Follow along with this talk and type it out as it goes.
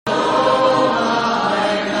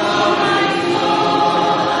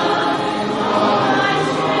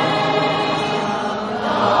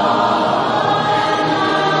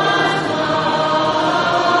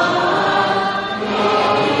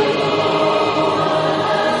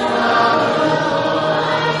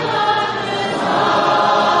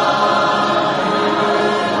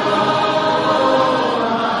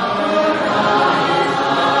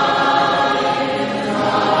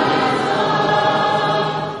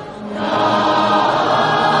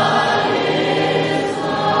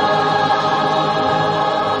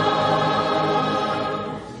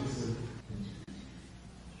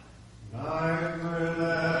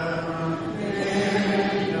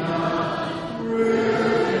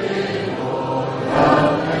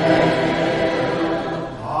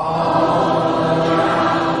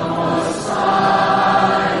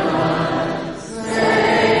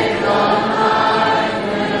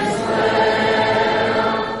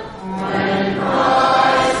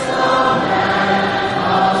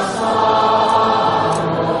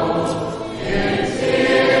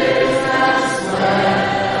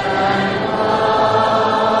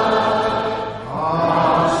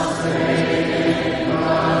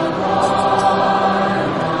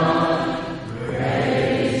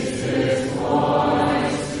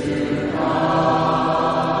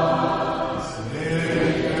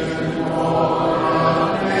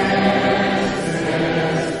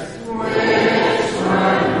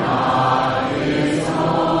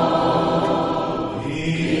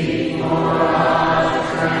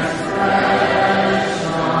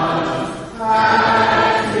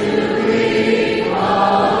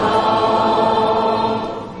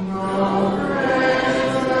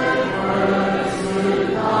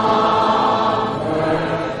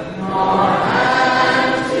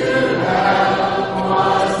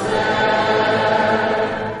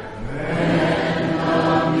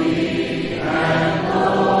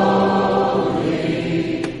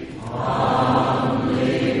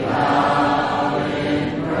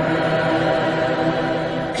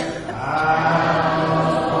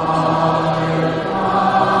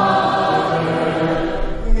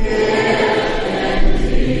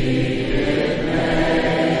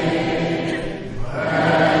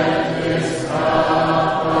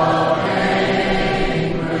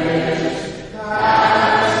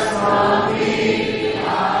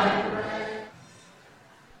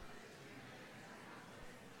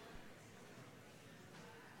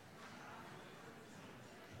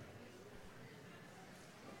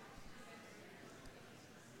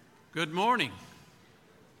Good morning.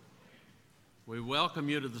 We welcome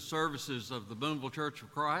you to the services of the Boonville Church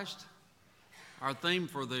of Christ. Our theme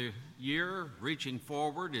for the year, Reaching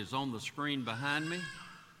Forward, is on the screen behind me.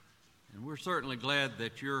 And we're certainly glad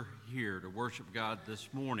that you're here to worship God this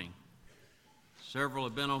morning. Several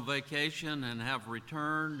have been on vacation and have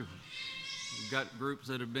returned. We've got groups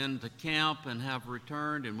that have been to camp and have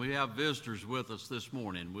returned, and we have visitors with us this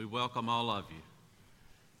morning. We welcome all of you.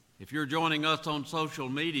 If you're joining us on social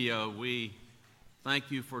media, we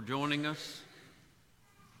thank you for joining us.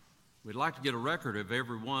 We'd like to get a record of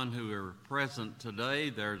everyone who are present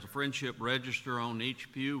today. There's a friendship register on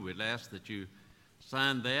each pew. We'd ask that you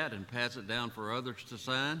sign that and pass it down for others to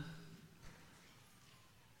sign.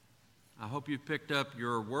 I hope you picked up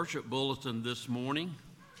your worship bulletin this morning.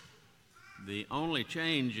 The only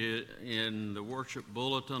change in the worship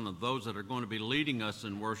bulletin of those that are going to be leading us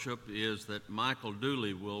in worship is that Michael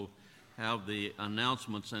Dooley will have the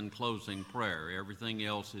announcements and closing prayer. Everything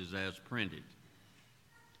else is as printed.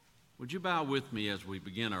 Would you bow with me as we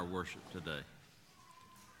begin our worship today?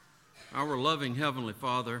 Our loving Heavenly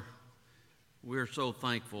Father, we're so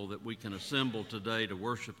thankful that we can assemble today to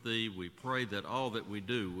worship Thee. We pray that all that we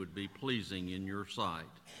do would be pleasing in Your sight.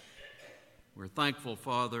 We're thankful,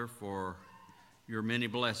 Father, for Your many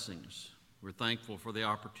blessings. We're thankful for the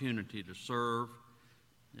opportunity to serve,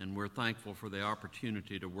 and we're thankful for the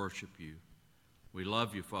opportunity to worship You. We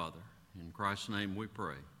love You, Father. In Christ's name we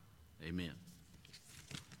pray. Amen.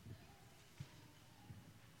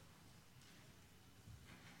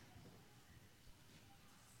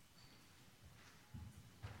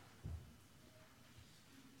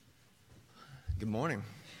 Good morning.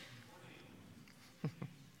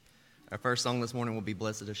 Our first song this morning will be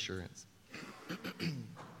Blessed Assurance.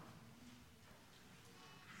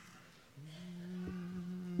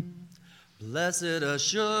 Blessed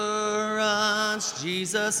assurance,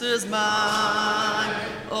 Jesus is mine.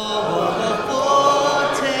 Oh, what a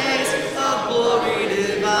foretaste of glory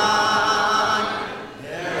divine.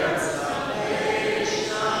 There is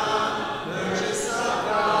salvation, purchase of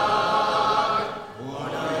God,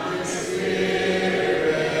 born of His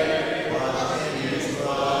Spirit, washed in His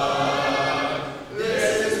blood. This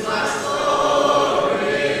is my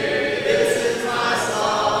story, this is my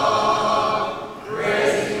song,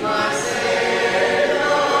 praising my Savior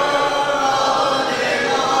all the day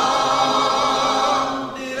long.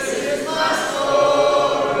 This is my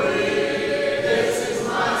story, this is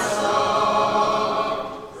my song,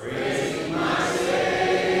 praising my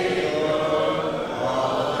Savior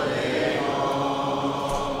all the day long.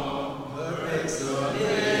 Perfect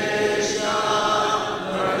submission,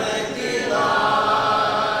 perfect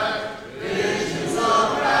delight, visions of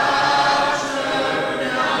rapture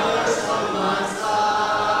now burst on my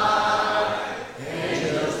sight.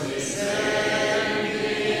 Angels descending,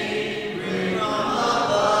 ring from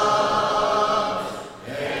above,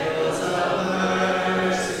 echoes of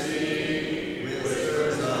mercy,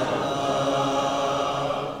 whispers of love.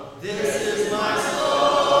 This is my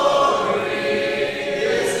story,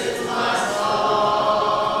 this is my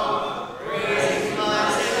song, praising my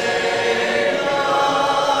Savior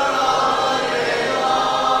all the day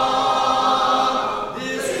long.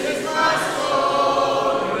 This is my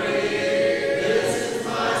story, this is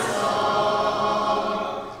my song,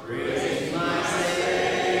 praising my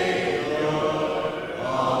Savior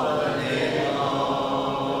all the day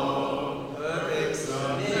long. Perfect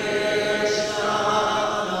submission,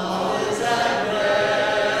 all is at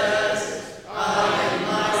rest. I am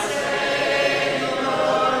my Savior,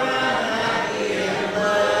 am happy and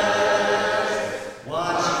blessed,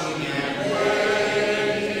 watching and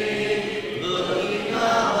waiting, looking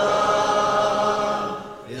above,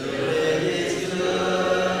 filled with His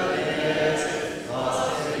goodness,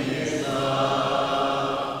 lost in His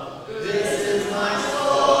love. This is my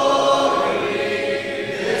story,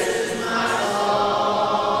 this is my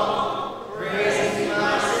song, praising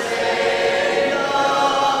my Savior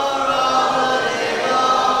all the day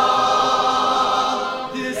long.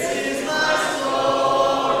 This is my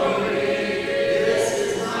story, this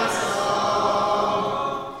is my song,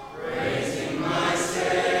 praising my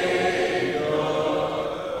Savior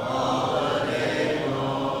all the day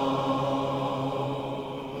long.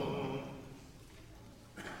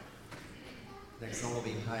 Next song will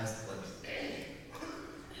be Highest Place.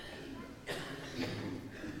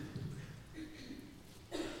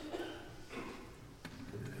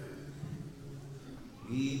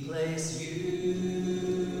 We place You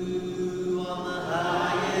on the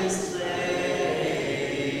highest place,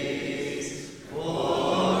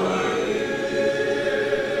 for You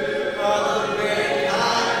are the great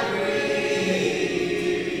high priest.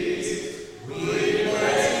 We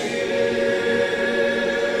bless You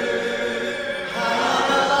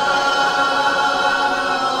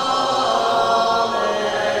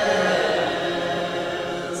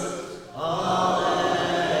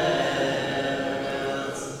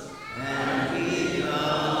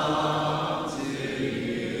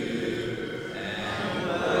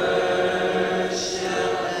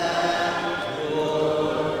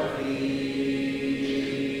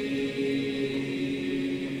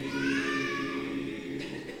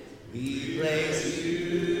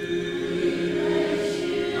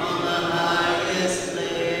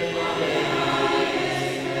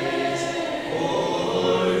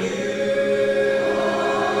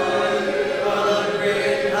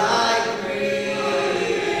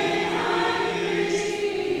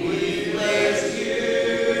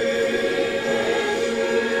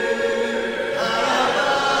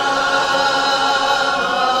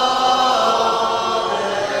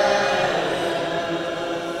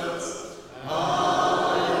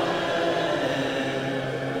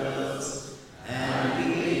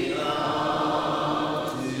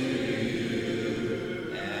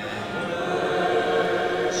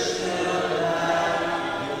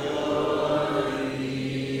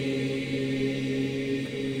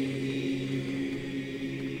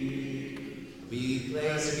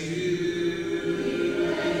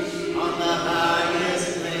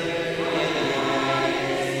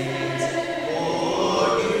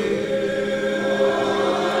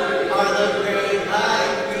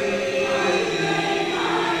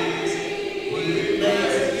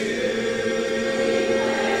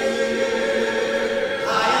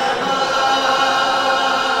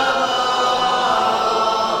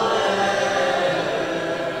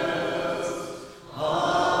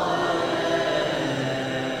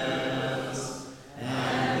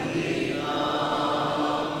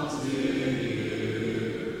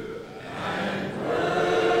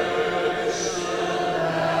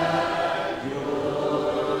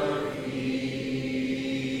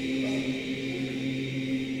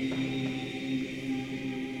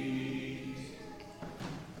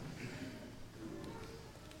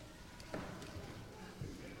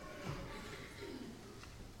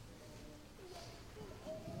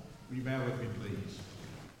Will you bow with me, please?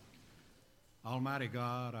 Almighty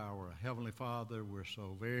God, our Heavenly Father, we're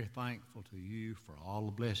so very thankful to you for all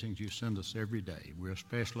the blessings you send us every day. We're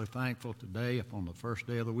especially thankful today, upon the first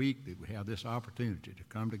day of the week, that we have this opportunity to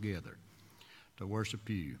come together to worship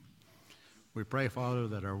you. We pray, Father,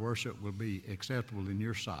 that our worship will be acceptable in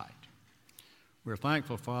your sight. We're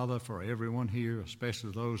thankful, Father, for everyone here,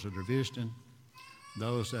 especially those that are visiting,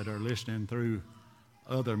 those that are listening through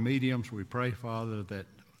other mediums. We pray, Father, that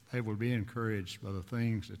they will be encouraged by the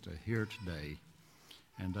things that they hear today,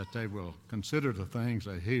 and that they will consider the things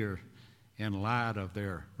they hear in light of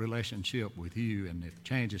their relationship with you, and if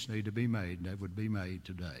changes need to be made, they would be made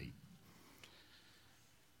today.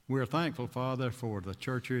 We're thankful, Father, for the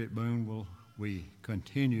church here at Boonville. We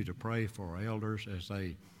continue to pray for our elders as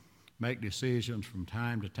they make decisions from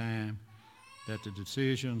time to time, that the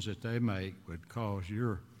decisions that they make would cause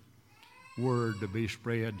your word to be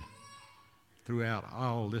spread throughout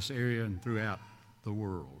all this area and throughout the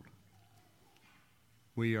world.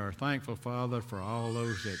 We are thankful, Father, for all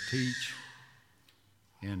those that teach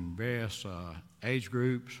in various age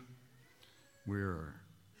groups. We're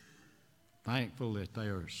thankful that they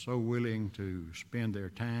are so willing to spend their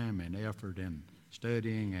time and effort in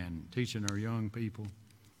studying and teaching our young people.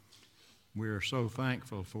 We're so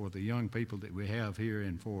thankful for the young people that we have here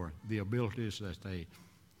and for the abilities that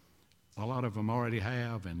a lot of them already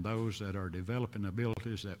have, and those that are developing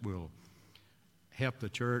abilities that will help the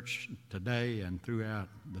church today and throughout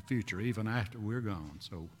the future, even after we're gone.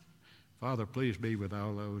 So, Father, please be with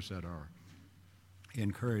all those that are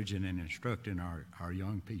encouraging and instructing our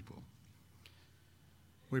young people.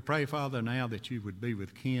 We pray, Father, now that you would be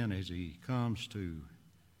with Ken as he comes to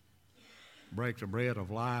break the bread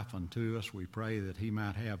of life unto us. We pray that he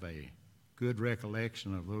might have a good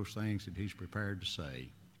recollection of those things that he's prepared to say,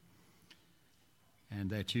 and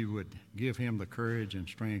that you would give him the courage and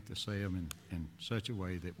strength to say them in such a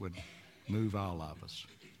way that would move all of us.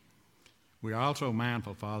 We are also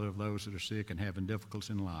mindful, Father, of those that are sick and having difficulties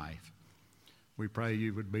in life. We pray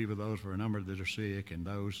you would be with those for a number that are sick and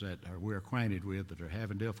those that we're acquainted with that are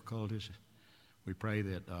having difficulties. We pray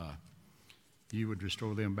that you would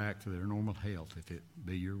restore them back to their normal health if it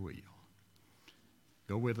be your will.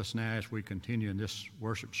 Go with us now as we continue in this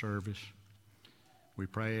worship service. We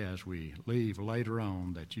pray as we leave later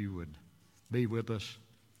on that you would be with us,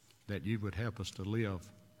 that you would help us to live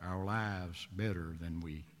our lives better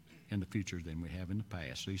in the future than we have in the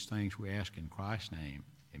past. These things we ask in Christ's name.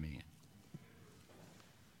 Amen.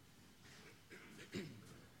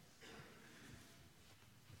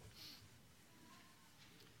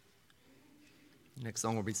 Next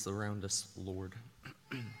song will be Surround Us, Lord.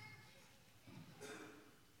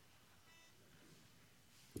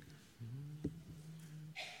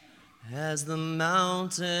 As the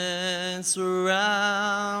mountains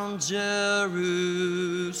surround Jerusalem,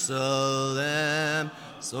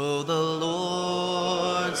 so the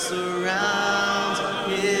Lord surrounds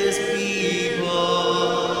his people.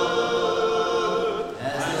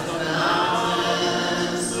 As the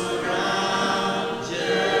mountains surround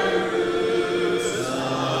Jerusalem,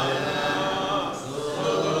 so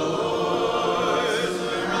the Lord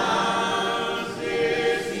surrounds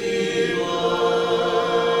his people.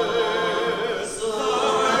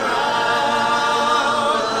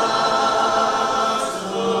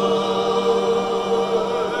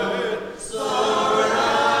 Surround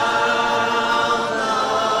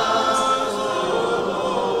us, Lord.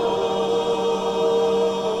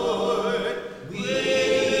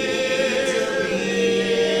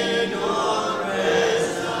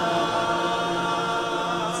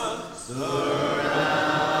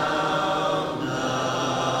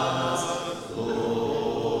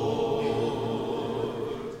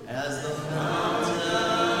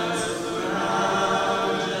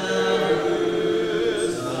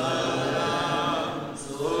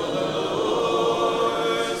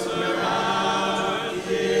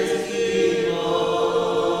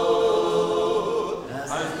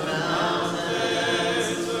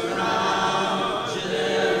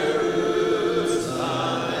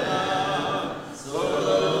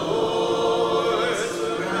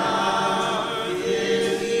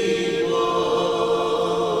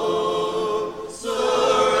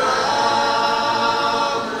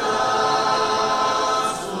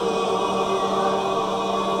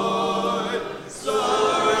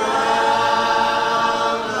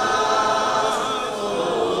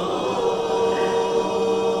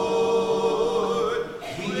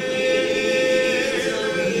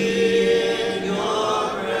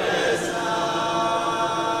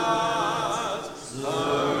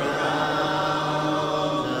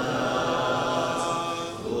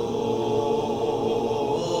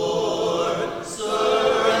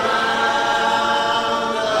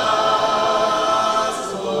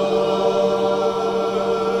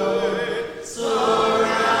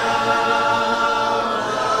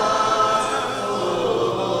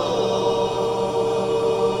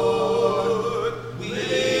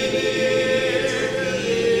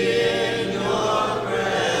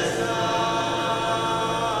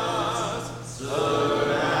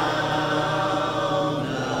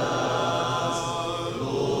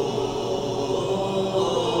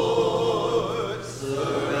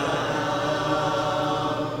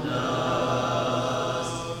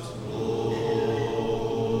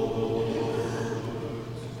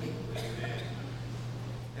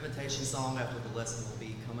 invitation song after the lesson will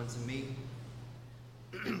be Coming to Me.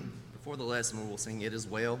 Before the lesson, we'll sing It Is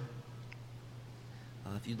Well.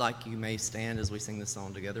 If you'd like, you may stand as we sing this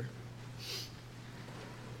song together.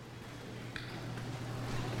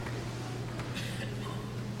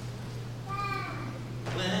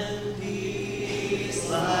 When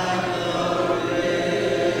peace like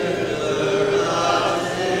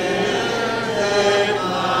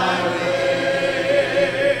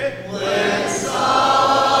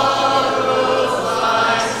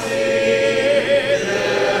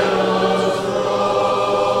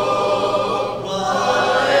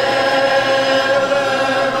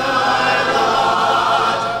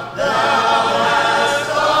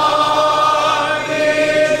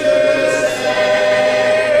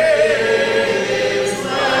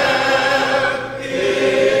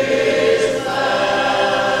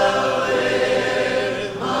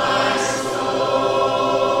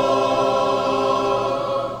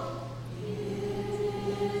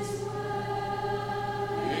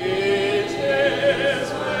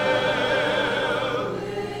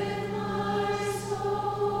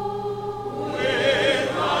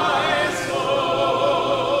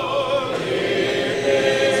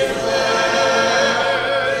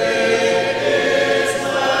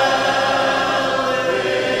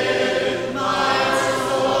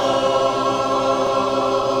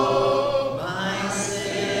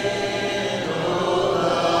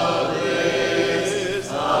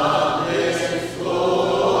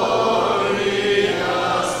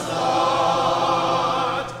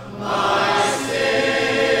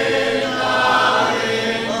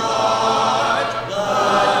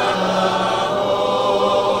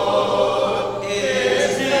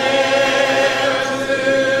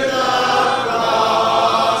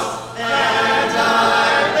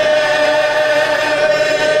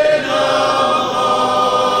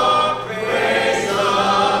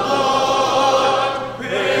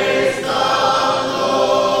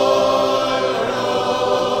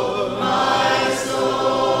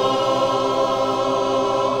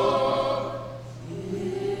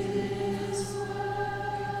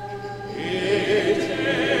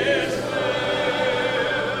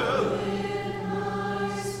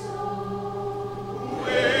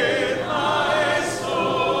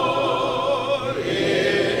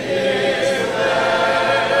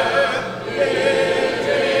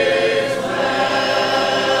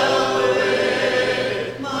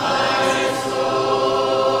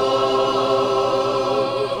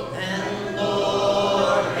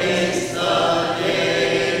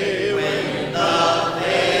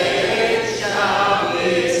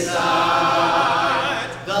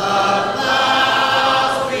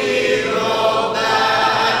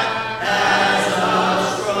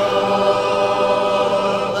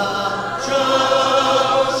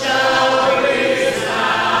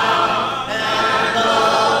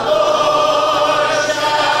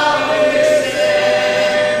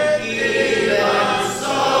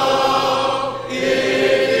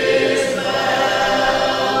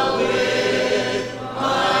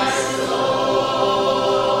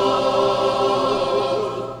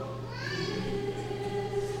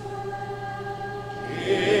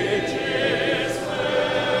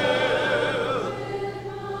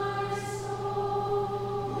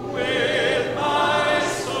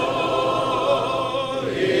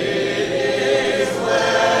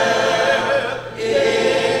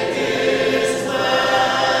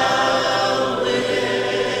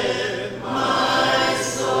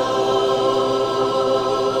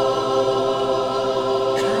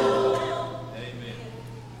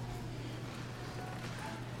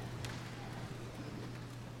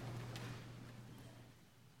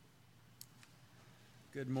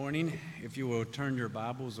Good morning. If you will turn your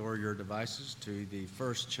Bibles or your devices to the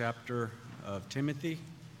first chapter of Timothy,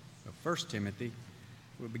 of 1 Timothy,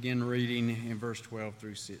 we'll begin reading in verse 12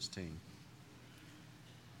 through 16.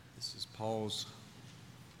 This is Paul's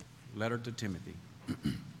letter to Timothy.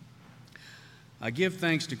 I give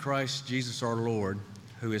thanks to Christ Jesus our Lord,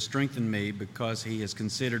 who has strengthened me because he has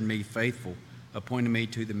considered me faithful, appointing me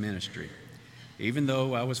to the ministry. Even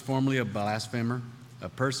though I was formerly a blasphemer, a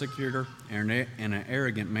persecutor, and an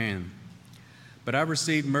arrogant man. But I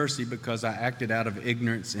received mercy because I acted out of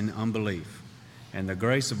ignorance and unbelief, and the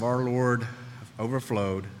grace of our Lord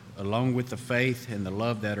overflowed, along with the faith and the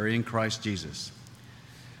love that are in Christ Jesus.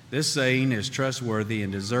 This saying is trustworthy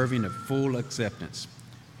and deserving of full acceptance.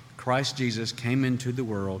 Christ Jesus came into the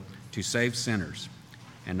world to save sinners,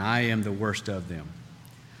 and I am the worst of them.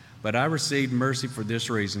 But I received mercy for this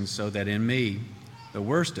reason, so that in me, the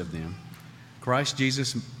worst of them, Christ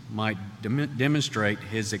Jesus might demonstrate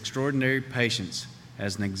his extraordinary patience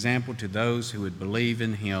as an example to those who would believe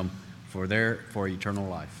in him for eternal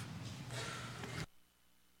life.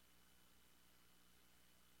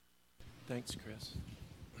 Thanks, Chris.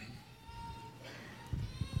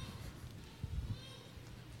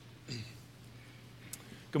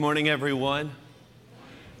 Good morning, everyone.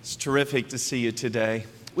 It's terrific to see you today.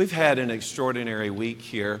 We've had an extraordinary week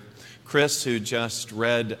here. Chris, who just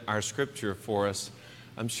read our scripture for us,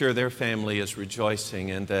 I'm sure their family is rejoicing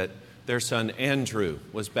in that their son Andrew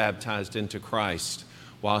was baptized into Christ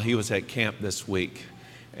while he was at camp this week.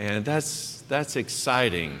 And that's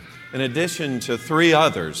exciting. In addition to 3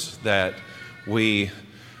 others that we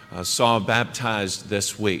saw baptized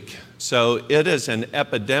this week. So it is an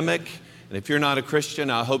epidemic. And if you're not a Christian,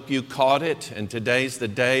 I hope you caught it, and today's the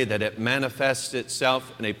day that it manifests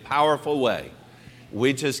itself in a powerful way.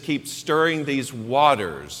 We just keep stirring these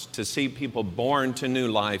waters to see people born to new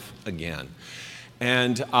life again.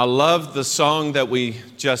 And I love the song that we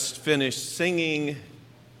just finished singing,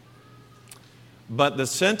 but the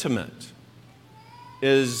sentiment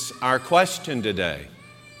is our question today.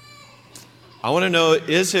 I want to know,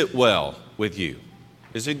 is it well with you?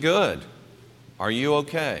 Is it good? Are you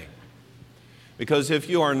okay? Because if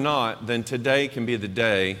you are not, then today can be the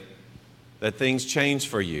day that things change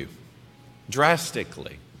for you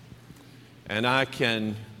drastically. And I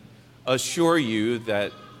can assure you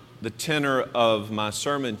that the tenor of my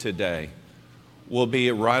sermon today will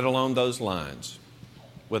be right along those lines,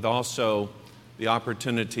 with also the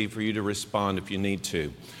opportunity for you to respond if you need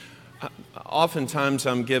to. Oftentimes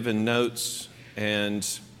I'm given notes, and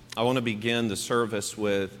I want to begin the service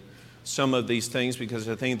with some of these things because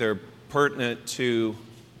I think they're pertinent to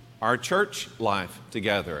our church life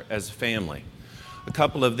together as a family. A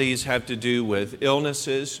couple of these have to do with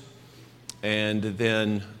illnesses, and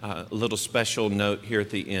then a little special note here at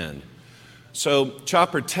the end. So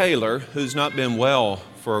Chopper Taylor, who's not been well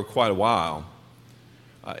for quite a while,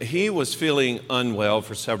 he was feeling unwell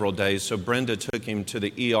for several days, so Brenda took him to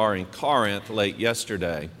the ER in Corinth late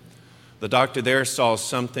yesterday. The doctor there saw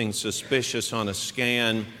something suspicious on a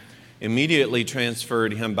scan, immediately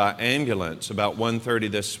transferred him by ambulance about 1:30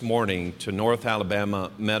 this morning to North Alabama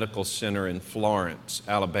Medical Center in Florence,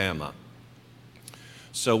 Alabama.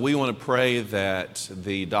 So we want to pray that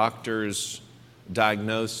the doctors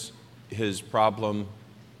diagnose his problem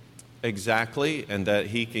exactly and that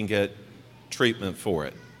he can get treatment for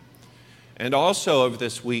it. And also over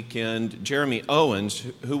this weekend, Jeremy Owens,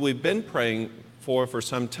 who we've been praying for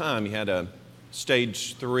some time, he had a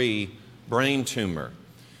stage 3 brain tumor.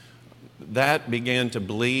 That began to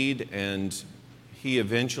bleed, and he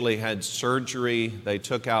eventually had surgery. They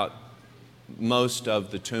took out most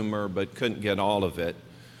of the tumor, but couldn't get all of it.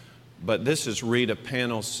 But this is Rita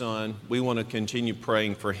Panel's son. We want to continue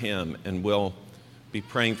praying for him, and we'll be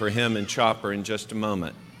praying for him and Chopper in just a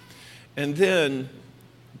moment. And then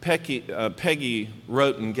Peggy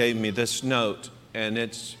wrote and gave me this note, and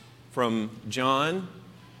it's from John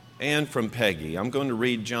and from Peggy. I'm going to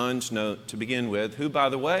read John's note to begin with, who, by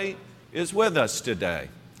the way, is with us today.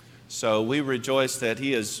 So we rejoice that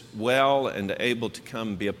he is well and able to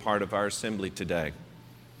come be a part of our assembly today.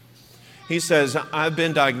 He says, I've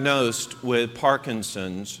been diagnosed with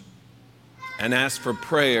Parkinson's and ask for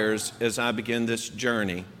prayers as I begin this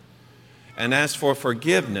journey, and ask for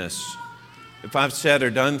forgiveness if I've said or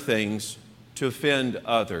done things to offend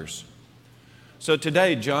others. So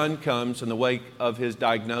today, John comes in the wake of his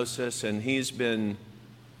diagnosis, and he's been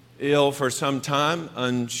ill for some time,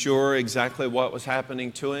 unsure exactly what was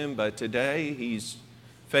happening to him, but today he's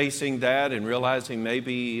facing that and realizing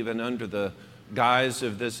maybe even under the guise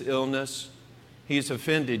of this illness, he's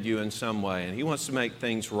offended you in some way, and he wants to make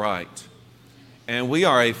things right. And we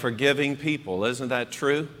are a forgiving people, isn't that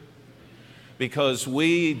true? Because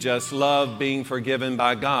we just love being forgiven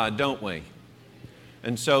by God, don't we?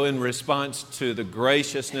 And so in response to the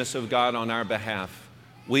graciousness of God on our behalf,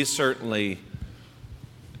 we certainly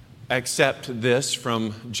accept this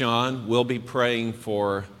from John. We'll be praying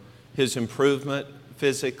for his improvement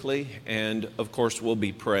physically, and of course we'll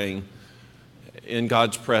be praying in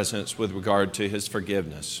God's presence with regard to his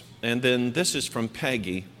forgiveness. And then this is from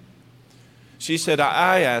Peggy. She said,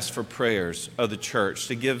 I ask for prayers of the church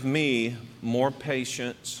to give me more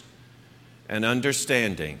patience and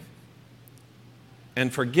understanding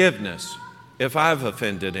and forgiveness if I've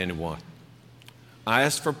offended anyone. I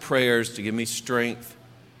ask for prayers to give me strength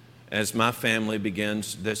as my family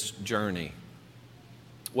begins this journey.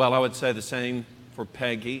 Well, I would say the same for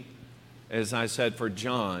Peggy as I said for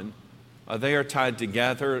John. They are tied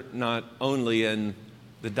together not only in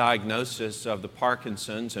the diagnosis of the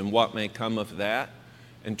Parkinson's and what may come of that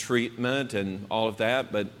and treatment and all of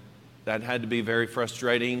that, but that had to be very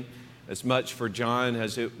frustrating, as much for John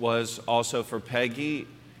as it was also for Peggy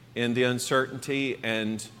in the uncertainty.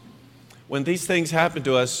 And when these things happen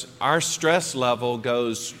to us, our stress level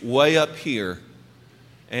goes way up here.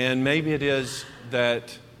 And maybe it is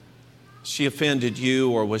that she offended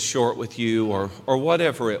you or was short with you or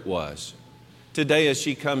whatever it was. Today, as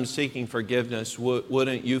she comes seeking forgiveness,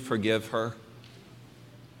 wouldn't you forgive her?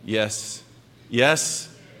 Yes.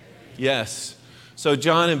 Yes. Yes. So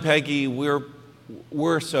John and Peggy,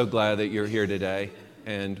 we're so glad that you're here today,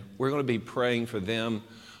 and we're going to be praying for them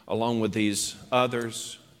along with these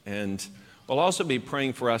others, and we'll also be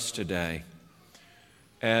praying for us today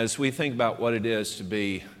as we think about what it is to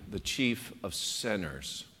be the chief of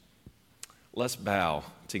sinners. Let's bow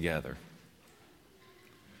together.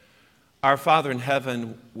 Our Father in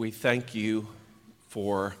heaven, we thank you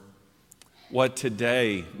for what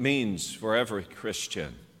today means for every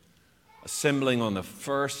Christian, assembling on the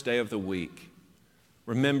first day of the week,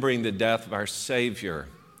 remembering the death of our Savior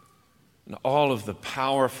and all of the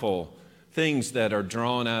powerful things that are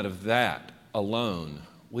drawn out of that alone.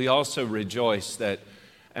 We also rejoice that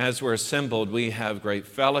as we're assembled, we have great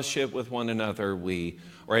fellowship with one another. We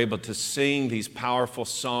are able to sing these powerful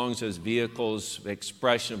songs as vehicles of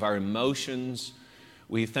expression of our emotions.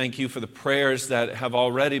 We thank you for the prayers that have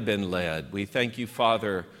already been led. We thank you,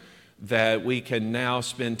 Father, that we can now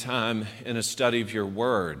spend time in a study of your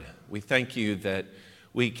word. We thank you that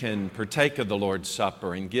we can partake of the Lord's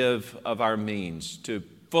Supper and give of our means to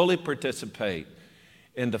fully participate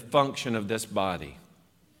in the function of this body.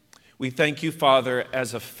 We thank you, Father,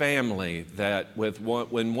 as a family that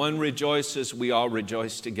when one rejoices, we all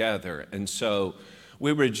rejoice together. And so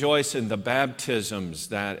we rejoice in the baptisms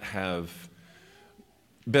that have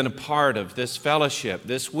been a part of this fellowship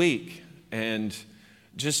this week. And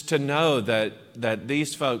just to know that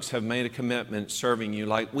these folks have made a commitment serving you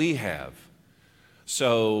like we have.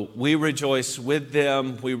 So we rejoice with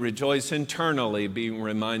them. We rejoice internally, being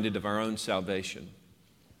reminded of our own salvation.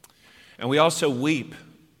 And we also weep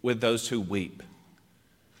with those who weep.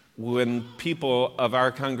 When people of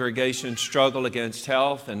our congregation struggle against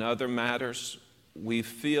health and other matters, we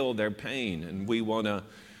feel their pain and we want to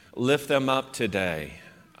lift them up today.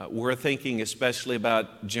 We're thinking especially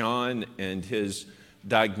about John and his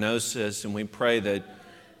diagnosis, and we pray that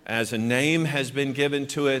as a name has been given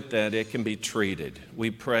to it, that it can be treated. We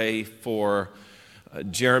pray for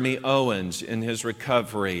Jeremy Owens in his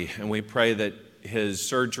recovery, and we pray that his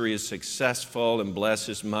surgery is successful, and bless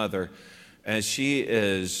his mother as she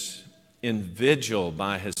is in vigil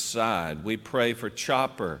by his side. We pray for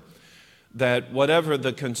Chopper, that whatever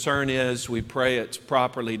the concern is, we pray it's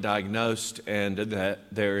properly diagnosed and that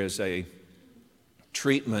there is a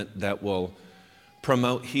treatment that will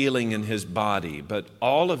promote healing in his body. But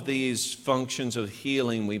all of these functions of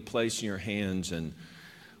healing we place in your hands, and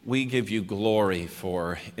we give you glory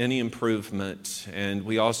for any improvement, and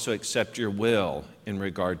we also accept your will in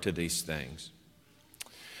regard to these things.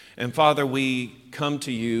 And Father, we come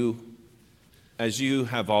to you as you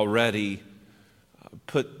have already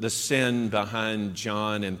put the sin behind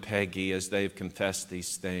John and Peggy as they've confessed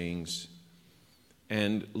these things.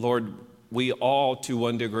 And Lord, we all, to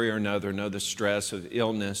one degree or another, know the stress of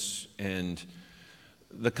illness and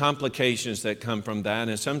the complications that come from that,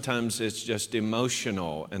 and sometimes it's just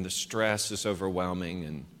emotional and the stress is overwhelming,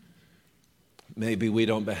 and maybe we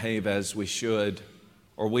don't behave as we should,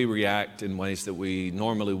 or we react in ways that we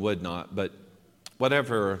normally would not. But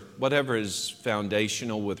whatever is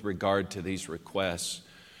foundational with regard to these requests,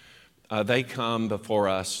 they come before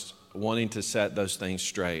us wanting to set those things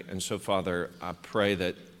straight. And so, Father, I pray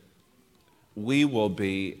that we will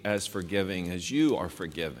be as forgiving as you are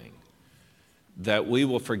forgiving, that we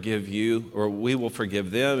will forgive you, or we will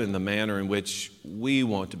forgive them in the manner in which we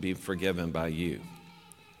want to be forgiven by you.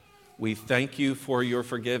 We thank you for your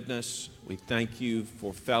forgiveness. We thank you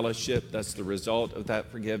for fellowship. That's the result of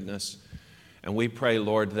that forgiveness. And we pray,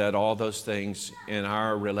 Lord, that all those things in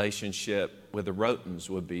our relationship with the Rotens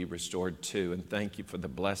would be restored too. And thank you for the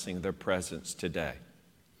blessing of their presence today.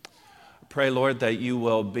 I pray, Lord, that you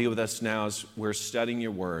will be with us now as we're studying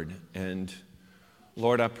your word. And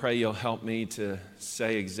Lord, I pray you'll help me to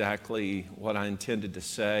say exactly what I intended to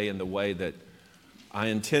say in the way that I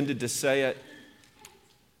intended to say it.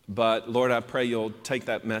 But Lord, I pray you'll take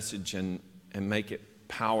that message and make it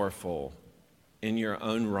powerful in your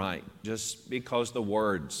own right, just because the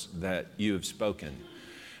words that you have spoken.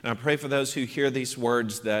 And I pray for those who hear these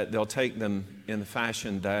words that they'll take them in the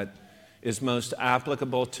fashion that is most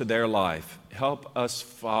applicable to their life. Help us,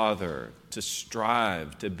 Father, to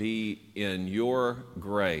strive to be in your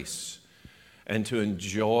grace and to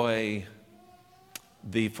enjoy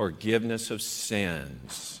the forgiveness of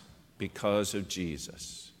sins because of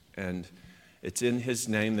Jesus. And it's in his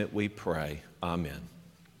name that we pray. Amen.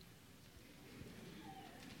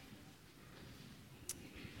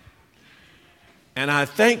 And I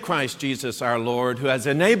thank Christ Jesus our Lord, who has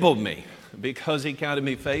enabled me, because he counted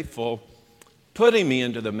me faithful, putting me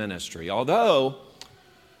into the ministry. Although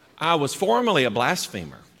I was formerly a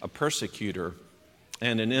blasphemer, a persecutor,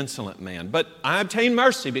 and an insolent man. But I obtained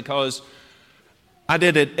mercy because I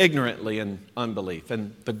did it ignorantly in unbelief.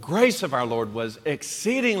 And the grace of our Lord was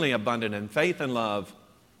exceedingly abundant in faith and love,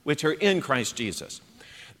 which are in Christ Jesus.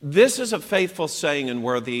 This is a faithful saying and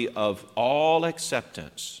worthy of all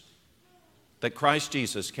acceptance, that Christ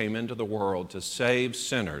Jesus came into the world to save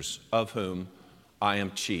sinners, of whom I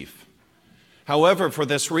am chief. However, for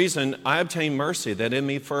this reason, I obtain mercy, that in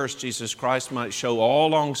me first Jesus Christ might show all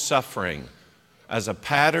long suffering as a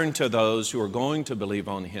pattern to those who are going to believe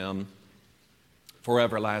on him for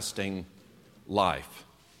everlasting life.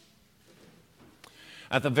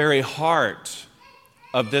 At the very heart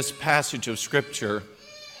of this passage of Scripture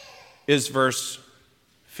is verse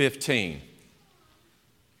 15.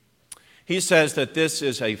 He says that this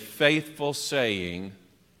is a faithful saying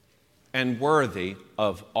and worthy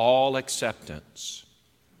of all acceptance,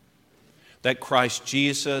 that Christ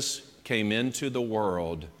Jesus came into the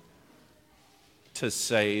world to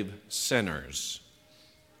save sinners.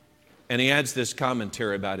 And he adds this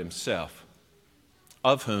commentary about himself,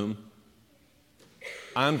 of whom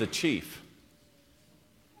I'm the chief.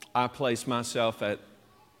 I place myself at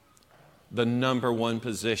the number one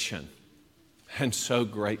position, and so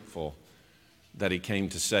grateful that he came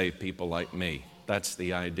to save people like me. That's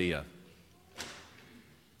the idea.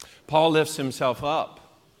 Paul lifts himself up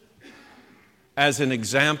as an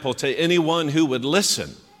example to anyone who would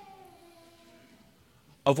listen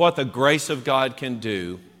of what the grace of God can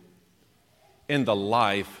do in the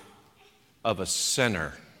life of a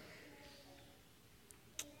sinner.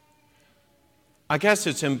 I guess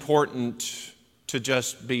it's important to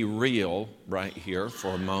just be real right here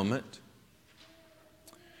for a moment.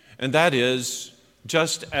 And that is,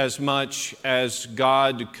 just as much as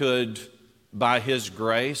God could, by his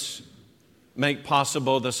grace, make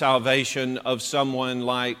possible the salvation of someone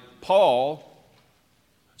like Paul,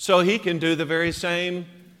 so he can do the very same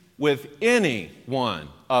with any one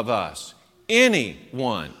of us. Any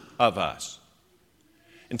one of us.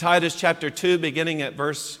 In Titus chapter 2, beginning at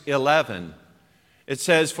verse 11, it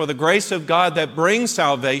says, "For the grace of God that brings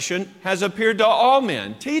salvation has appeared to all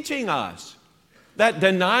men, teaching us that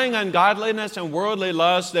denying ungodliness and worldly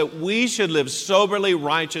lust, that we should live soberly,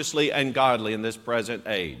 righteously, and godly in this present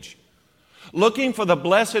age, looking for the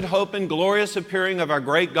blessed hope and glorious appearing of our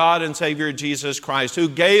great God and Savior Jesus Christ, who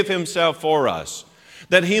gave himself for us,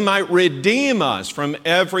 that he might redeem us from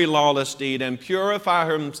every lawless deed and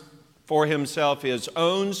purify for himself his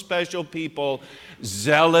own special people,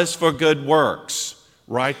 zealous for good works."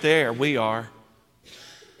 Right there we are.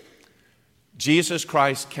 Jesus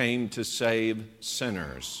Christ came to save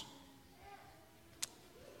sinners.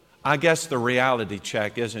 I guess the reality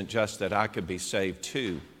check isn't just that I could be saved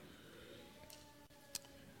too,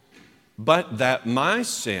 but that my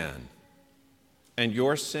sin and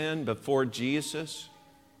your sin before Jesus,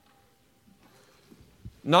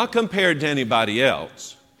 not compared to anybody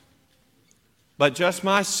else, but just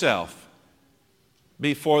myself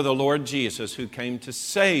before the Lord Jesus, who came to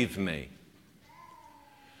save me,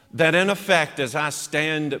 that in effect, as I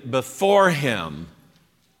stand before him,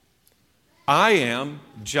 I am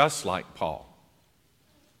just like Paul.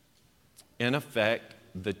 In effect,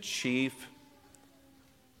 the chief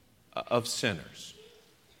of sinners.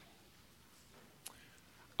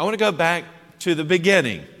 I want to go back to the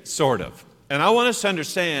beginning, sort of. And I want us to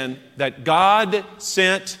understand that God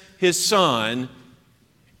sent his Son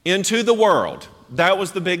into the world. That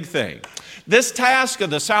was the big thing. This task of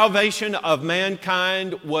the salvation of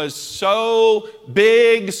mankind was so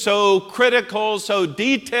big, so critical, so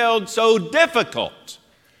detailed, so difficult,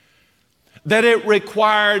 that it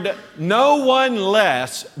required no one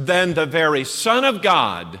less than the very Son of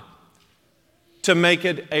God to make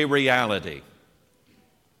it a reality.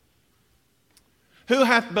 Who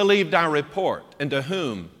hath believed our report, and to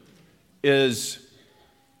whom is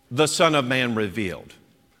the Son of Man revealed?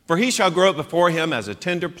 For he shall grow up before him as a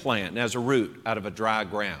tender plant, and as a root out of a dry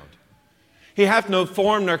ground. He hath no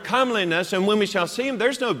form nor comeliness, and when we shall see him,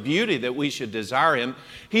 there's no beauty that we should desire him.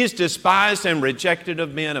 He is despised and rejected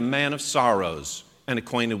of men, a man of sorrows, and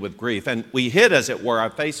acquainted with grief. And we hid, as it were, our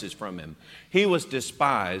faces from him. He was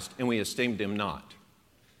despised, and we esteemed him not.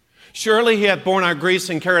 Surely he hath borne our griefs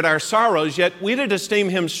and carried our sorrows, yet we did esteem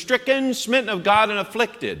him stricken, smitten of God, and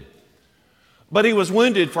afflicted. But he was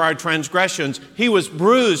wounded for our transgressions. He was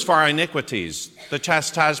bruised for our iniquities. The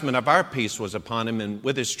chastisement of our peace was upon him, and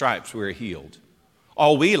with his stripes we are healed.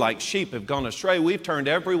 All we like sheep have gone astray. We've turned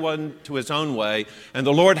everyone to his own way, and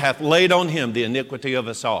the Lord hath laid on him the iniquity of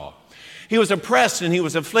us all. He was oppressed and he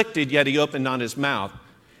was afflicted, yet he opened not his mouth.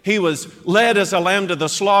 He was led as a lamb to the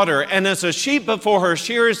slaughter, and as a sheep before her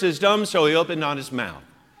shearers is dumb, so he opened not his mouth.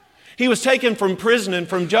 He was taken from prison and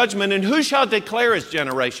from judgment, and who shall declare his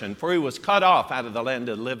generation? For he was cut off out of the land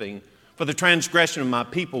of the living. For the transgression of my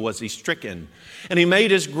people was he stricken. And he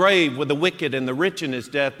made his grave with the wicked and the rich in his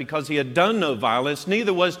death, because he had done no violence,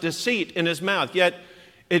 neither was deceit in his mouth. Yet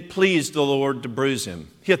it pleased the Lord to bruise him.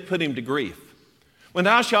 He hath put him to grief. When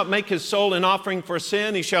thou shalt make his soul an offering for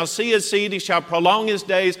sin, he shall see his seed, he shall prolong his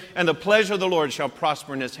days, and the pleasure of the Lord shall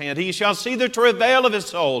prosper in his hand. He shall see the travail of his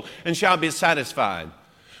soul, and shall be satisfied.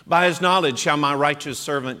 By his knowledge shall my righteous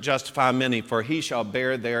servant justify many, for he shall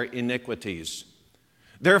bear their iniquities.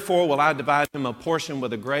 Therefore will I divide him a portion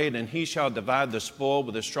with the great, and he shall divide the spoil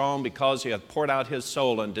with the strong, because he hath poured out his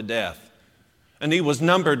soul unto death. And he was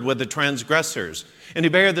numbered with the transgressors, and he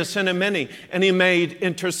bare the sin of many, and he made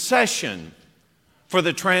intercession for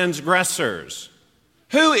the transgressors.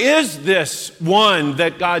 Who is this one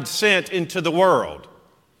that God sent into the world?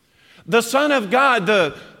 The Son of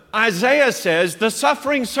God, Isaiah says, the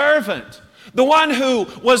suffering servant, the one who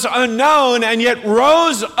was unknown and yet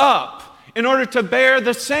rose up in order to bear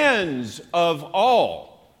the sins of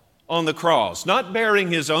all on the cross, not bearing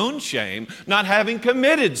his own shame, not having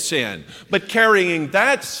committed sin, but carrying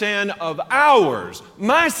that sin of ours,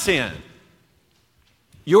 my sin,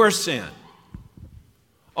 your sin,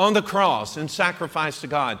 on the cross and sacrifice to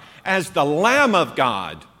God as the Lamb of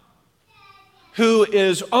God, who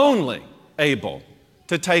is only able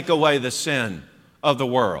to take away the sin of the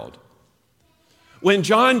world. When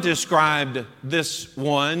John described this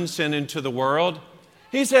one sent into the world,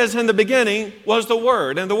 he says, in the beginning was the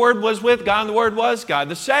Word, and the Word was with God, and the Word was God.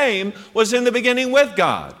 The same was in the beginning with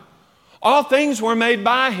God. All things were made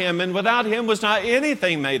by him, and without him was not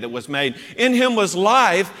anything made that was made. In him was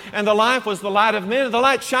life, and the life was the light of men. And the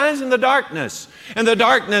light shines in the darkness, and the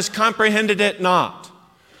darkness comprehended it not.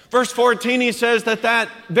 Verse 14, he says that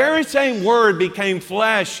very same Word became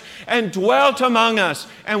flesh and dwelt among us,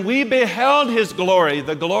 and we beheld his glory,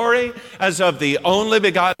 the glory as of the only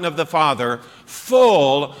begotten of the Father,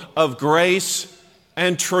 full of grace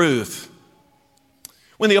and truth.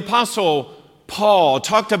 When the Apostle Paul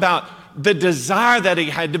talked about the desire that he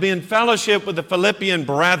had to be in fellowship with the Philippian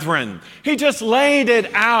brethren, he just laid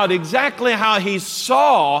it out exactly how he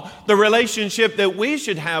saw the relationship that we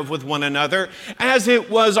should have with one another, as it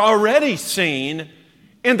was already seen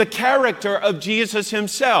in the character of Jesus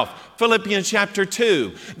himself. Philippians chapter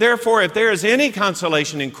 2. Therefore, if there is any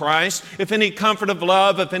consolation in Christ, if any comfort of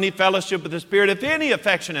love, if any fellowship with the Spirit, if any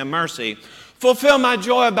affection and mercy, fulfill my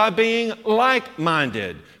joy by being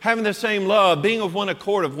like-minded, having the same love, being of one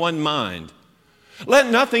accord, of one mind.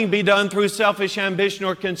 Let nothing be done through selfish ambition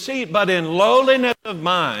or conceit, but in lowliness of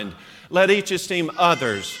mind, let each esteem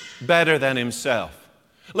others better than himself.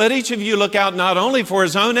 Let each of you look out not only for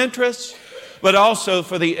his own interests, but also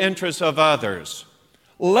for the interests of others.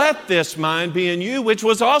 Let this mind be in you, which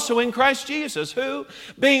was also in Christ Jesus, who,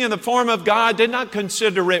 being in the form of God, did not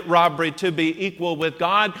consider it robbery to be equal with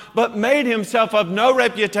God, but made himself of no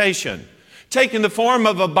reputation, taking the form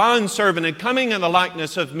of a bondservant and coming in the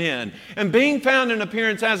likeness of men. And being found in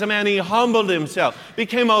appearance as a man, he humbled himself,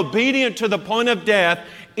 became obedient to the point of death,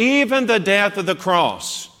 even the death of the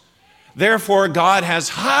cross. Therefore, God has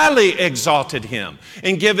highly exalted him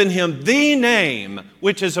and given him the name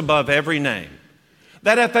which is above every name,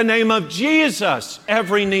 that at the name of Jesus,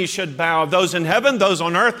 every knee should bow, those in heaven, those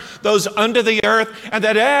on earth, those under the earth, and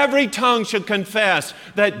that every tongue should confess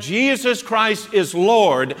that Jesus Christ is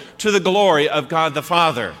Lord, to the glory of God the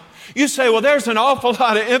Father. You say, well, there's an awful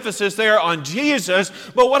lot of emphasis there on Jesus,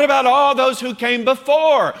 but what about all those who came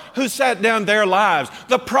before, who sat down their lives?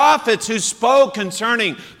 The prophets who spoke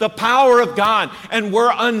concerning the power of God and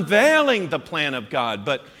were unveiling the plan of God.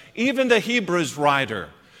 But even the Hebrews writer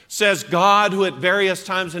says, God, who at various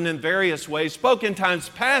times and in various ways spoke in times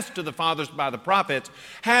past to the fathers by the prophets,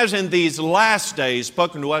 has in these last days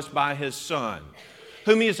spoken to us by his Son,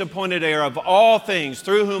 whom he has appointed heir of all things,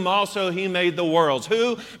 through whom also he made the worlds,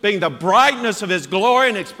 who, being the brightness of his glory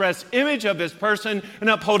and express image of his person, and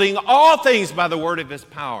upholding all things by the word of his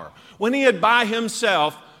power, when he had by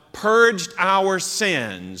himself purged our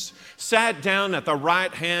sins, sat down at the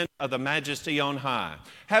right hand of the Majesty on high,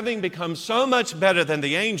 having become so much better than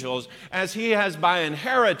the angels, as he has by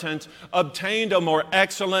inheritance obtained a more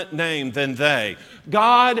excellent name than they.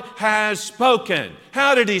 God has spoken.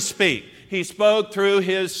 How did he speak? He spoke through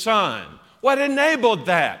His Son. What enabled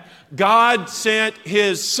that? God sent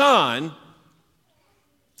His Son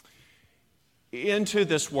into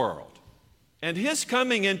this world. And His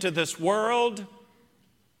coming into this world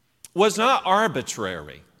was not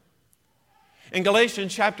arbitrary. In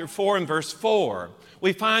Galatians chapter 4 and verse 4,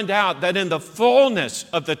 we find out that in the fullness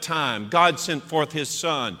of the time, God sent forth His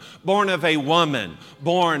Son, born of a woman,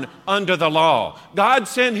 born under the law. God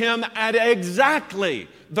sent Him at exactly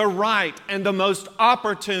the right and the most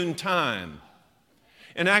opportune time.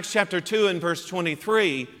 In Acts chapter 2 and verse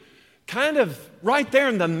 23, kind of right there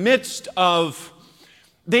in the midst of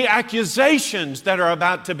the accusations that are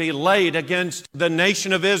about to be laid against the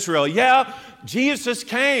nation of Israel. Yeah, Jesus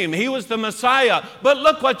came. He was the Messiah. But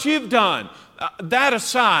look what you've done. That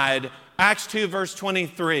aside, Acts 2 verse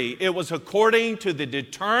 23, it was according to the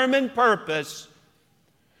determined purpose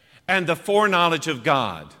and the foreknowledge of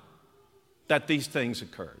God that these things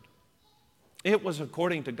occurred. It was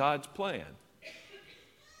according to God's plan.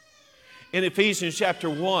 In Ephesians chapter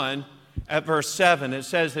 1 at verse 7, it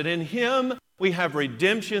says that in Him we have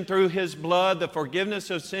redemption through His blood, the forgiveness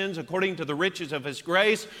of sins according to the riches of His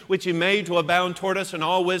grace, which He made to abound toward us in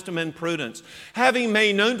all wisdom and prudence, having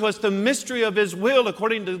made known to us the mystery of His will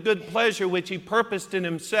according to the good pleasure which He purposed in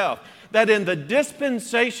Himself, that in the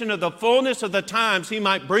dispensation of the fullness of the times He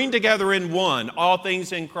might bring together in one all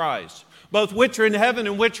things in Christ, both which are in heaven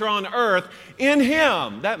and which are on earth, in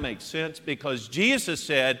Him. That makes sense because Jesus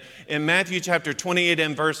said in Matthew chapter 28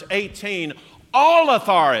 and verse 18, all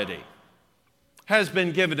authority has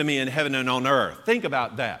been given to me in heaven and on earth. Think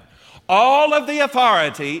about that. All of the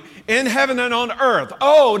authority in heaven and on earth.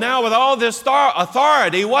 Oh, now with all this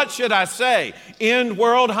authority, what should I say? End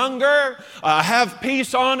world hunger? Have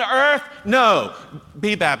peace on earth? No.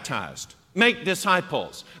 Be baptized. Make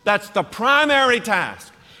disciples. That's the primary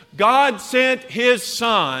task. God sent His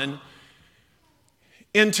Son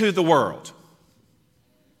into the world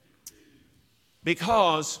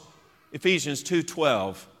because Ephesians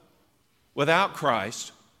 2:12, without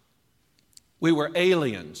Christ, we were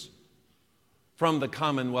aliens from the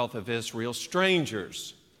commonwealth of Israel,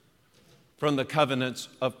 strangers from the covenants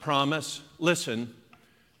of promise. Listen,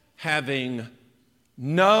 having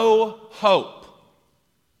no hope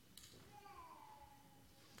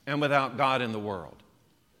and without God in the world.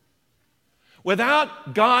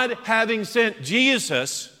 Without God having sent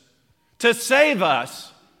Jesus to save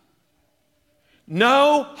us,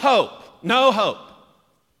 no hope, no hope.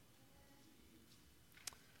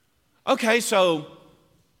 Okay, so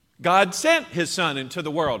God sent His Son into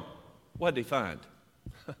the world. What did He find?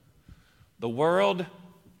 The world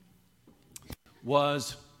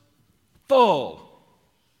was full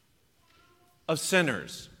of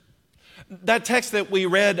sinners. That text that we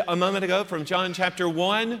read a moment ago from John chapter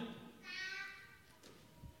 1,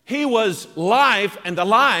 He was life, and the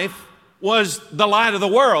life was the light of the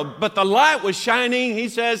world. But the light was shining, He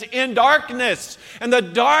says, in darkness, and the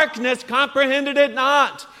darkness comprehended it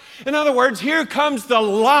not. In other words, here comes the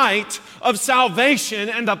light of salvation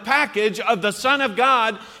and the package of the Son of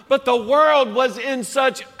God, but the world was in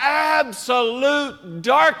such absolute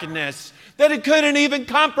darkness that it couldn't even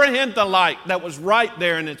comprehend the light that was right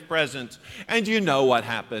there in its presence. And you know what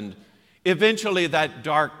happened. Eventually that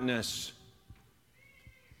darkness,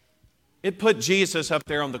 it put Jesus up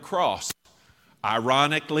there on the cross.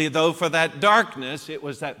 Ironically, though, for that darkness, it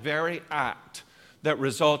was that very act that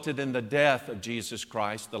resulted in the death of Jesus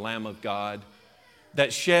Christ, the Lamb of God,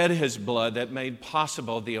 that shed His blood, that made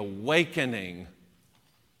possible the awakening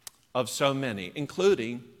of so many,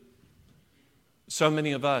 including so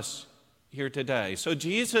many of us here today. So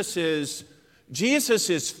Jesus'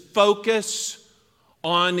 focus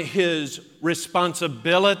on His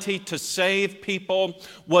responsibility to save people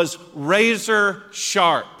was razor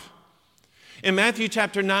sharp. In Matthew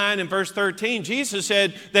chapter 9 and verse 13, Jesus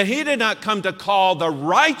said that He did not come to call the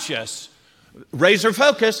righteous, razor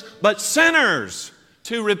focus, but sinners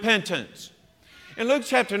to repentance. In Luke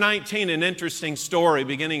chapter 19, an interesting story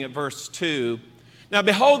beginning at verse 2. Now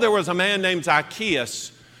behold, there was a man named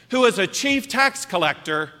Zacchaeus who was a chief tax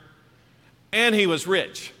collector, and he was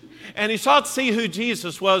rich. And he sought to see who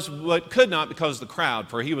Jesus was, but could not because of the crowd,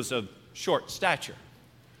 for he was of short stature.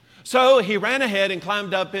 So he ran ahead and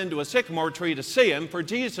climbed up into a sycamore tree to see Him, for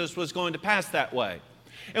Jesus was going to pass that way.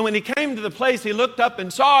 And when He came to the place, He looked up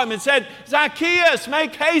and saw him and said, Zacchaeus,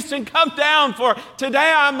 make haste and come down, for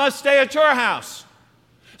today I must stay at your house.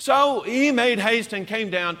 So he made haste and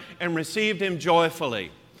came down and received him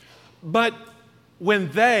joyfully. But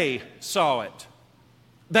when they saw it,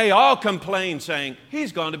 they all complained, saying,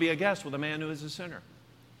 He's going to be a guest with a man who is a sinner.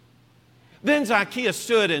 Then Zacchaeus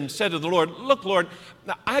stood and said to the Lord, "Look, Lord,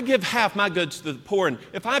 I give half my goods to the poor, and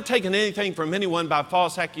if I've taken anything from anyone by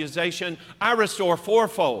false accusation, I restore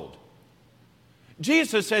fourfold."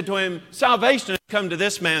 Jesus said to him, "Salvation has come to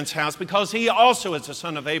this man's house because he also is the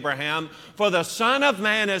son of Abraham. For the Son of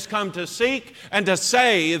Man has come to seek and to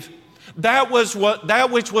save that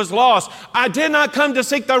which was lost. I did not come to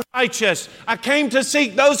seek the righteous. I came to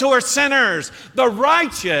seek those who are sinners." The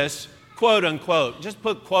righteous, quote unquote, just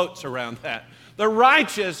put quotes around that. The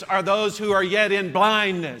righteous are those who are yet in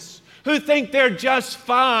blindness, who think they're just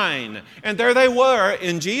fine. And there they were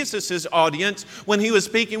in Jesus' audience when he was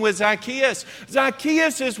speaking with Zacchaeus.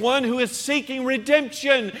 Zacchaeus is one who is seeking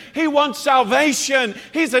redemption. He wants salvation.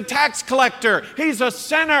 He's a tax collector. He's a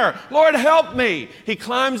sinner. Lord, help me. He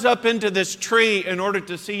climbs up into this tree in order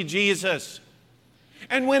to see Jesus.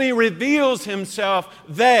 And when he reveals himself,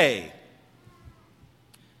 they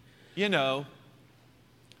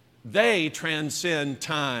transcend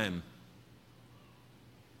time,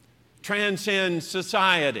 transcend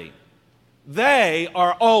society. They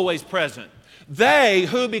are always present. They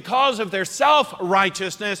who, because of their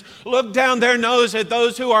self-righteousness, look down their nose at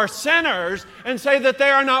those who are sinners and say that they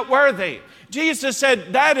are not worthy. Jesus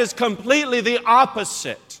said that is completely the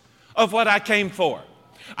opposite of what I came for.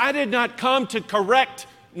 I did not come to correct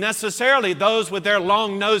necessarily those with their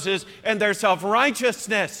long noses and their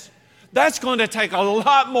self-righteousness. That's going to take a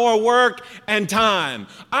lot more work and time.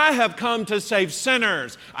 I have come to save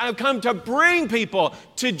sinners. I have come to bring people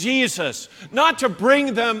to Jesus, not to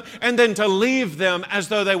bring them and then to leave them as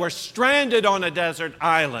though they were stranded on a desert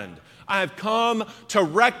island. I have come to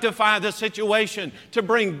rectify the situation, to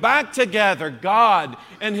bring back together God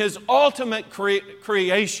and His ultimate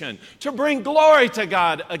creation, to bring glory to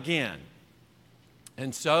God again.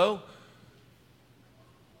 And so,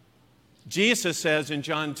 Jesus says in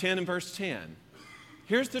John 10 and verse 10,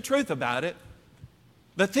 here's the truth about it.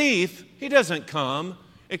 The thief, he doesn't come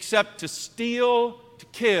except to steal, to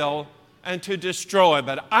kill, and to destroy.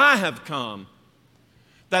 But I have come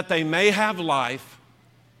that they may have life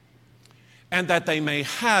and that they may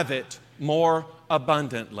have it more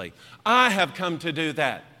abundantly. I have come to do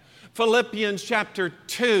that. Philippians chapter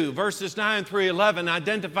 2, verses 9 through 11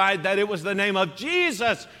 identified that it was the name of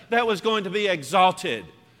Jesus that was going to be exalted.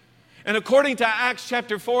 And according to Acts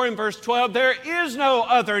chapter 4 and verse 12, there is no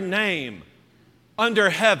other name under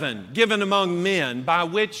heaven given among men by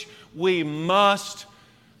which we must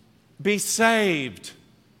be saved.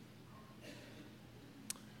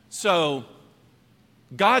 So,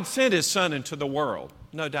 God sent His Son into the world,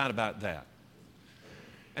 no doubt about that.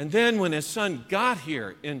 And then when His Son got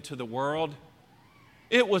here into the world,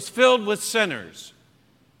 it was filled with sinners.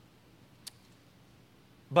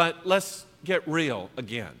 But let's get real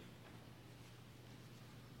again.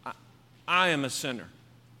 I am a sinner,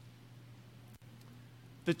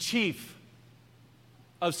 the chief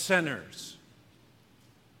of sinners.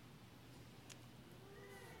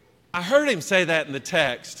 I heard him say that in the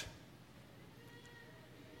text.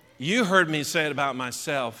 You heard me say it about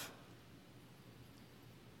myself.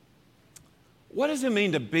 What does it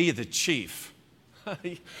mean to be the chief?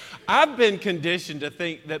 I've been conditioned to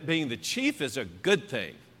think that being the chief is a good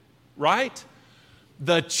thing, right?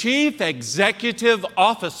 The chief executive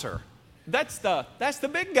officer. That's the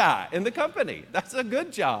big guy in the company. That's a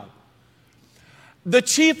good job. The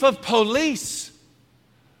chief of police.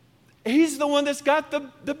 He's the one that's got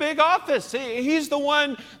the big office. He's the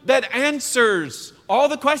one that answers all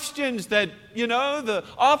the questions that, the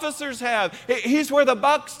officers have. He's where the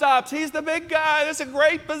buck stops. He's the big guy. That's a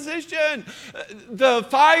great position. The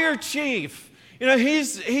fire chief.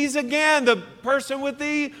 He's again the person with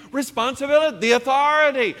the responsibility, the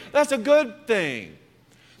authority. That's a good thing.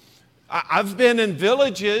 I've been in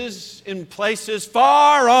villages, in places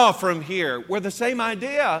far off from here, where the same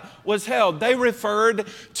idea was held. They referred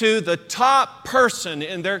to the top person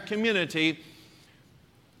in their community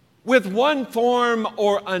with one form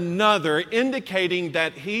or another, indicating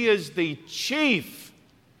that he is the chief.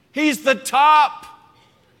 He's the top.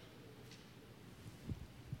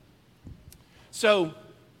 So,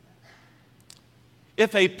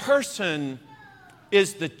 if a person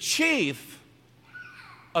is the chief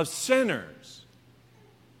of sinners,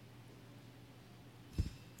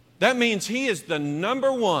 that means he is the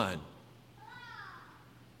number one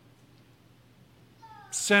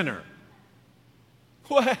sinner.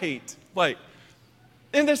 Wait.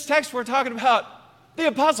 In this text, we're talking about the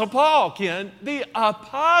Apostle Paul, Ken. The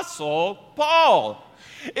Apostle Paul.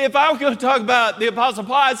 If I were going to talk about the Apostle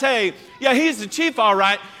Paul, I'd say, yeah, he's the chief, all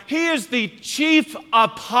right. He is the chief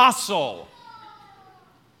apostle.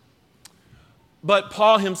 But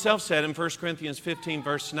Paul himself said in 1 Corinthians 15,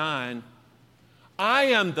 verse 9, I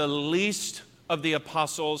am the least of the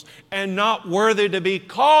apostles and not worthy to be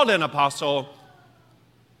called an apostle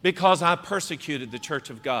because I persecuted the church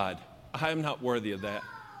of God. I am not worthy of that.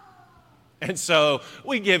 And so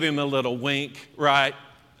we give him a little wink, right?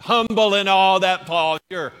 Humble and all that, Paul.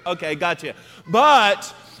 Sure. Okay, gotcha.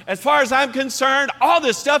 But as far as I'm concerned, all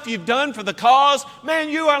this stuff you've done for the cause, man,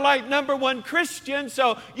 you are like number one Christian,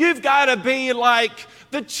 so you've got to be like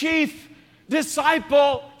the chief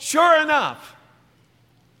disciple, sure enough.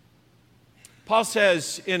 Paul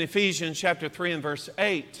says in Ephesians chapter 3 and verse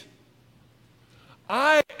 8,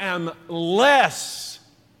 I am less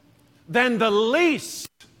than the least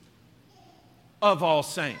of all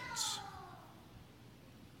saints.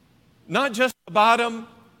 Not just the bottom,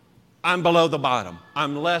 I'm below the bottom.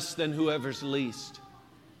 I'm less than whoever's least.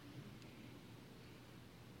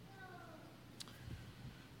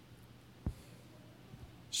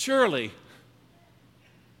 Surely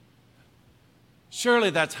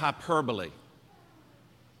that's hyperbole.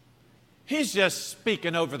 He's just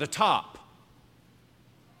speaking over the top.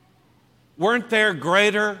 Weren't there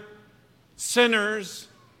greater sinners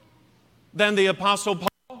than the Apostle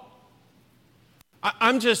Paul?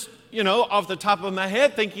 I'm just, off the top of my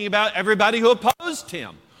head thinking about everybody who opposed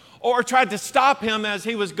him or tried to stop him as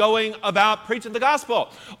he was going about preaching the gospel.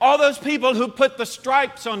 All those people who put the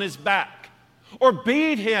stripes on his back or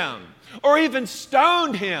beat him or even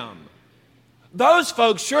stoned him. Those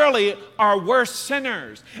folks surely are worse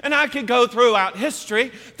sinners. And I could go throughout history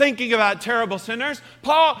thinking about terrible sinners.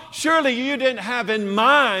 Paul, surely you didn't have in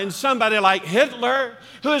mind somebody like Hitler,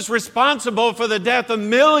 who is responsible for the death of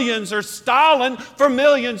millions, or Stalin for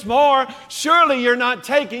millions more. Surely you're not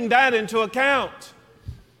taking that into account.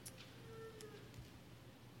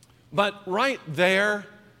 But right there,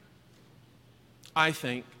 I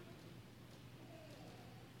think,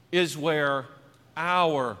 is where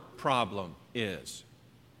our problem is.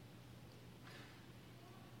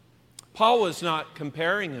 Paul was not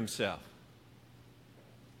comparing himself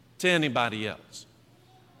to anybody else.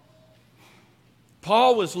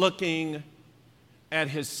 Paul was looking at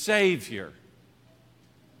his Savior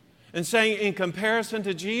and saying, in comparison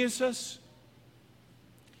to Jesus,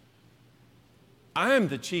 I am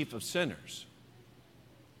the chief of sinners.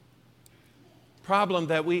 Problem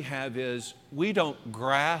that we have is we don't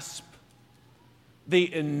grasp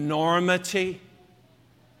the enormity,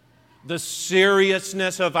 the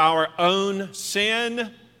seriousness of our own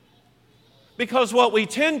sin, because what we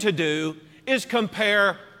tend to do is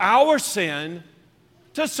compare our sin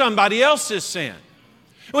to somebody else's sin.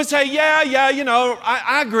 We say,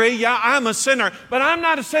 I agree, I'm a sinner, but I'm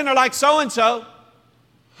not a sinner like so-and-so.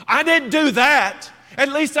 I didn't do that. At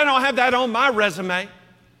least I don't have that on my resume.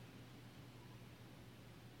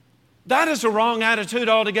 That is a wrong attitude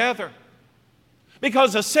altogether.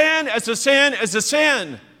 Because a sin is a sin is a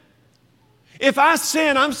sin. If I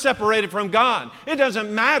sin, I'm separated from God. It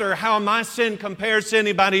doesn't matter how my sin compares to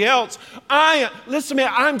anybody else. Listen to me,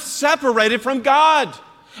 I'm separated from God.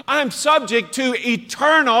 I'm subject to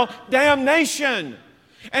eternal damnation.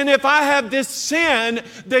 And if I have this sin,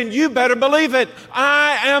 then you better believe it.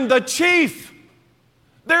 I am the chief.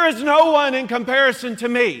 There is no one in comparison to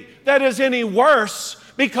me that is any worse,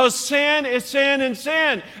 because sin is sin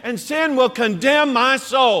and sin will condemn my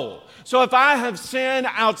soul. So if I have sin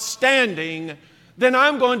outstanding, then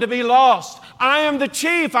I'm going to be lost. I am the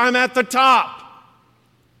chief. I'm at the top.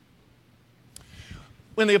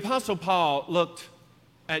 When the Apostle Paul looked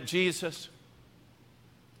at Jesus,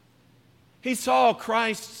 he saw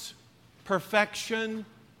Christ's perfection,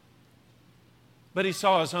 but he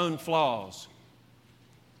saw his own flaws.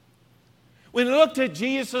 When he looked at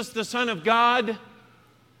Jesus, the Son of God,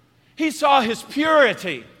 he saw his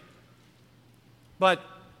purity, but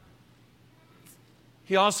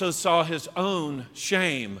he also saw his own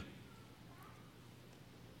shame.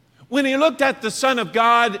 When he looked at the Son of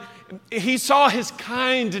God, he saw his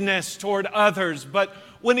kindness toward others, but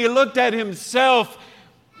when he looked at himself,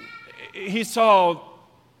 he saw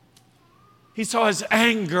his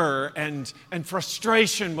anger and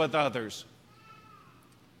frustration with others.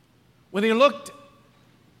 When he looked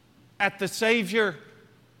at the Savior,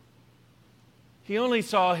 he only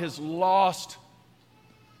saw his lost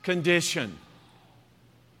condition.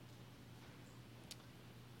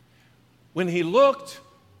 When he looked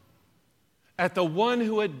at the one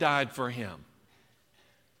who had died for him,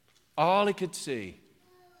 all he could see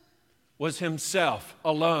was himself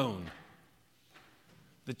alone,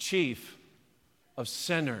 the chief of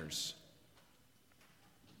sinners.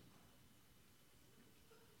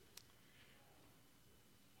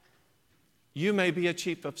 You may be a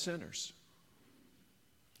chief of sinners.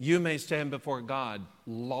 you may stand before God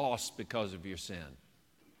lost because of your sin.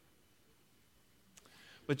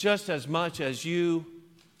 But just as much as you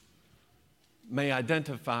may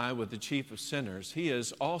identify with the chief of sinners, he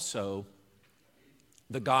is also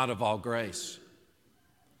the God of all grace.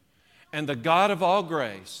 And the God of all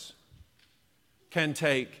grace can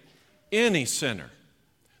take any sinner,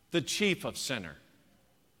 the chief of sinner,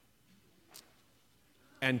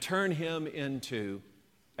 and turn him into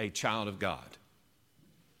a child of God.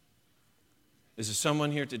 Is there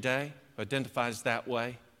someone here today who identifies that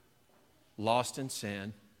way? Lost in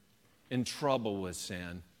sin, in trouble with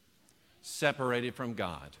sin, separated from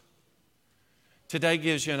God. Today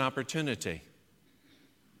gives you an opportunity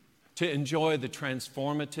to enjoy the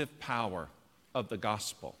transformative power of the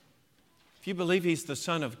gospel. If you believe he's the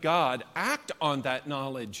Son of God, act on that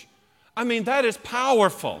knowledge. I mean, that is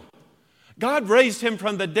powerful. God raised him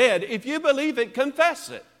from the dead. If you believe it, confess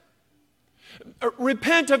it.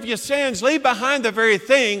 Repent of your sins. Leave behind the very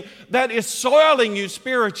thing that is soiling you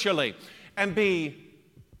spiritually and be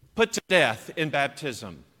put to death in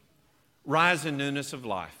baptism. Rise in newness of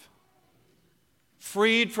life.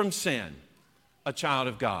 Freed from sin, a child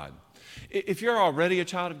of God. If you're already a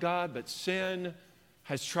child of God, but sin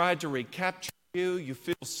has tried to recapture you, you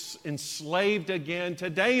feel enslaved again,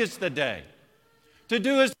 today is the day to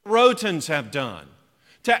do as the Rotans have done,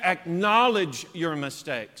 to acknowledge your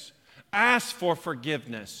mistakes, ask for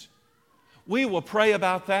forgiveness. We will pray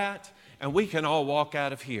about that, and we can all walk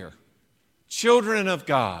out of here, children of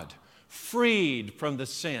God, freed from the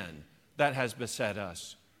sin that has beset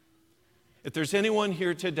us. If there's anyone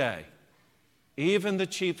here today, even the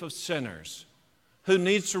chief of sinners, who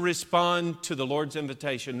needs to respond to the Lord's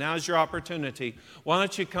invitation, now's your opportunity. Why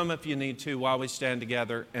don't you come if you need to while we stand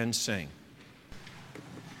together and sing.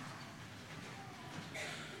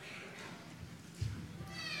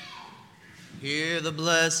 Hear the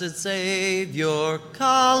blessed Savior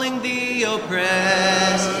calling the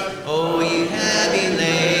oppressed. O ye heavy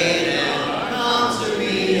laden, come to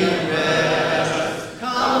me and rest.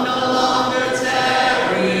 Come no longer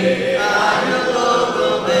tarry, I your load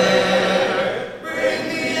will bear. Bring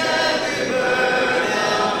me every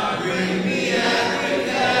burden, bring me every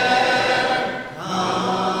care.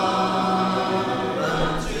 Come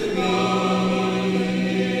unto me.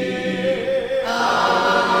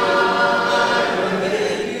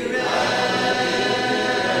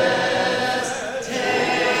 Take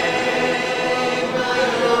my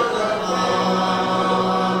yoke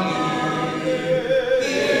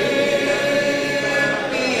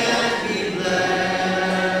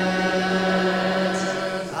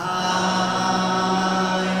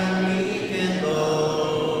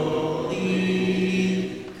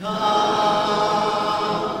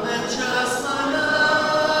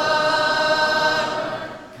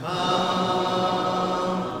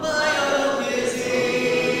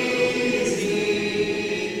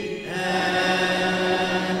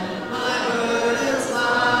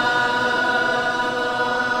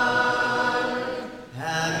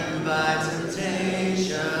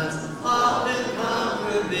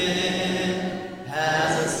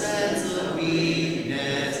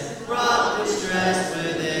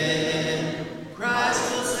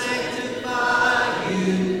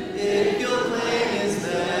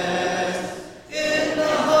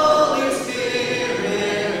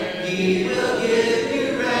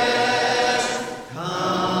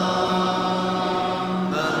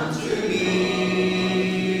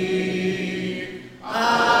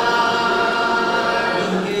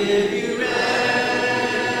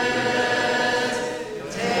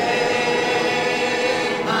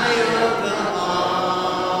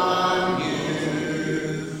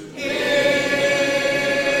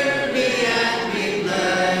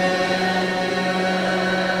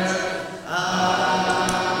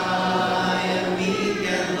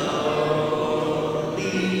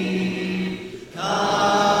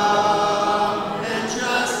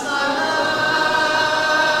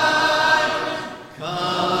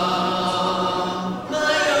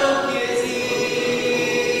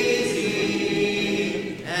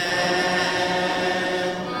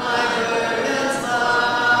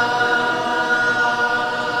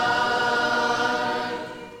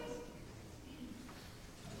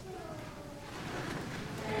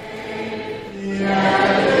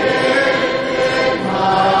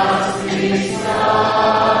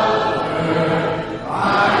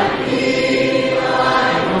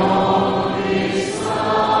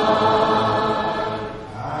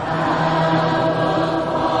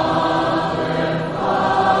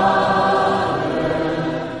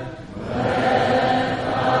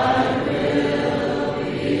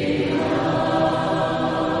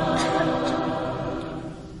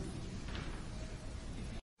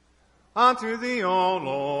Unto thee, O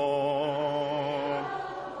Lord,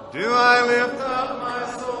 do I lift up my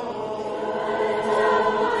soul.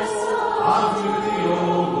 Unto thee, O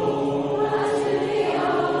Lord,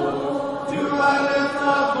 do I lift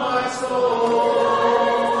up my soul.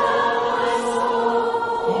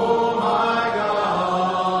 Oh my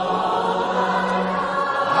God,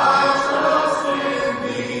 I trust in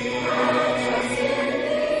thee.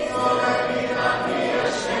 So let me not be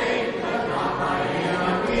ashamed when my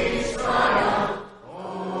enemies triumph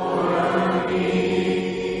over me.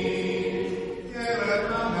 Give it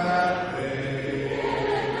none that day.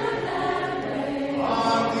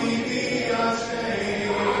 On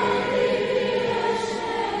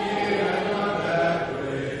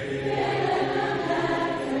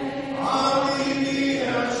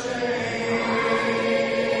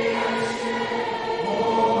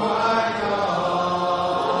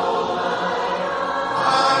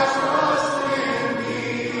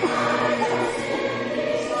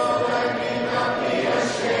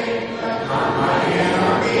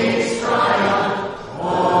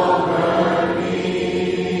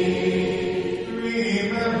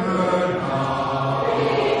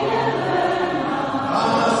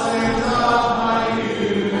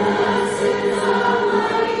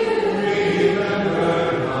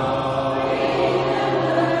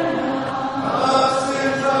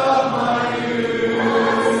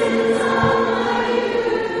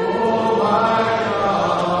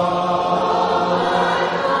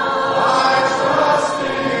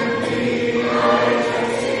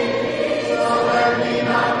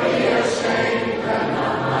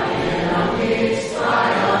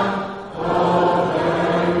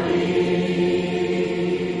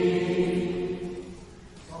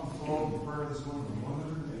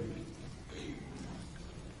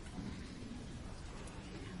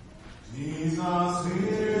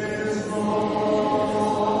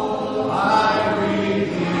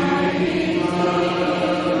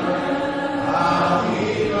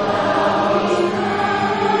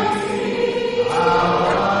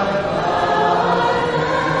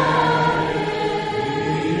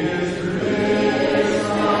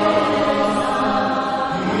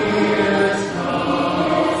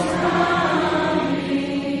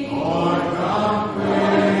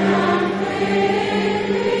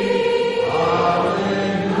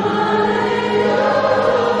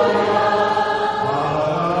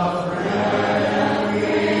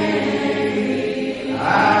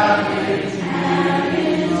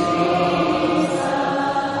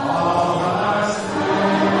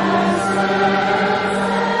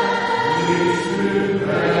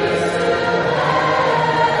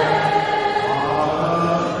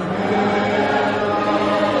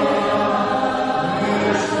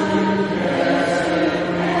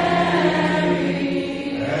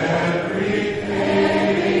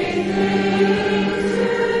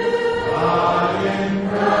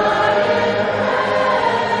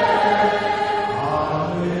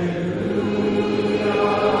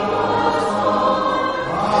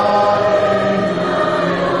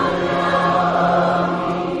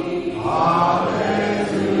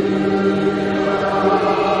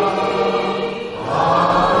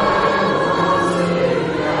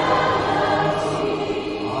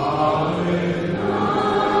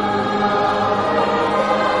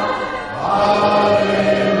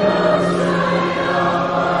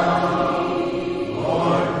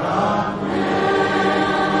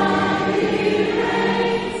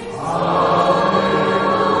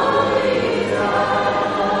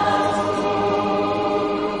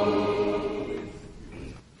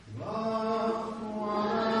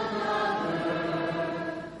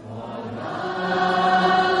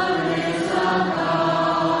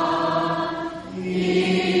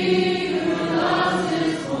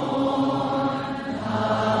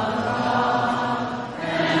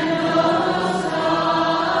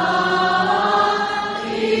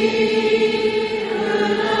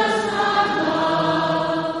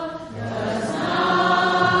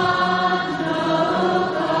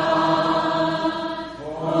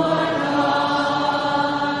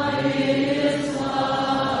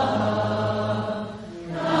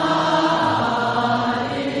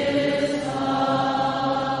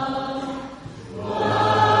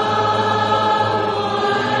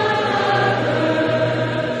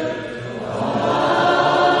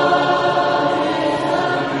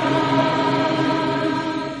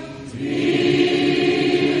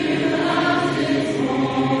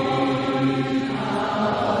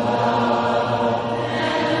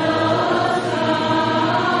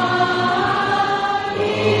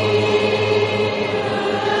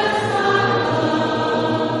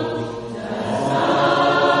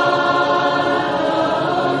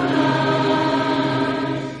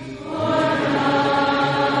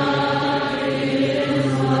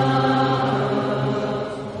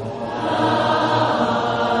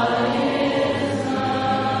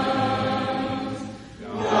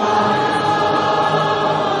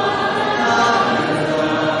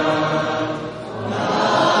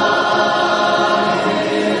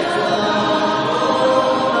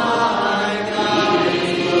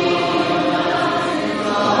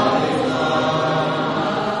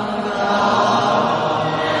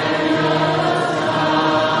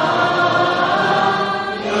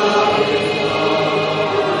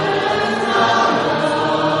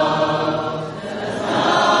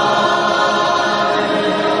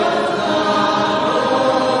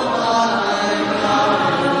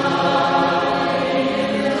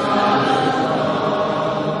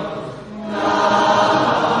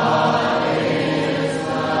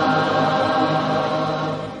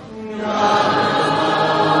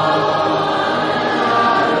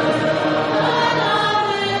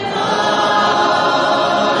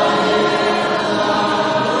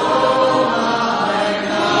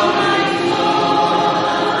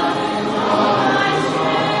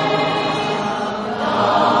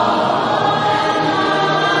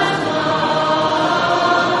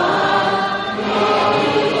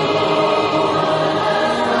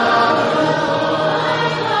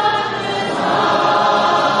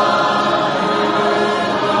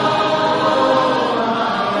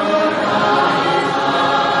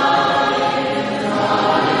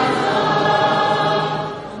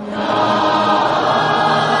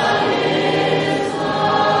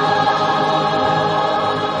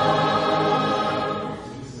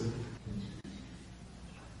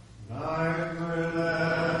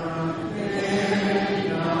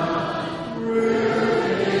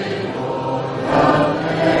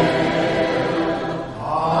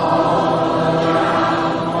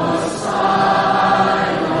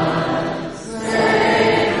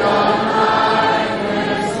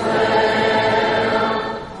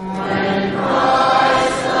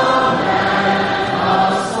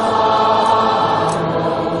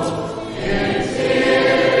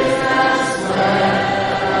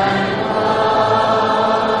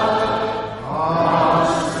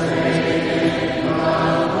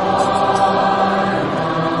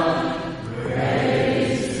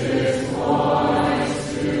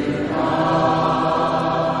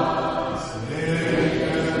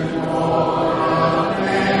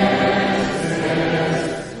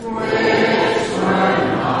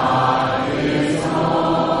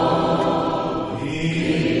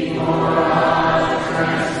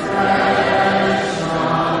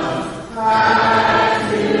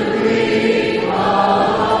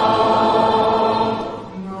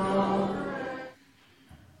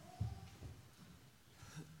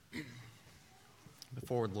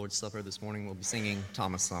forward Lord's Supper this morning, we'll be singing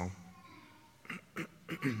Thomas' song.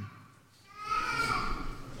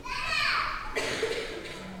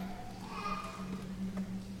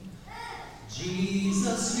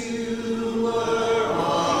 Jesus, you were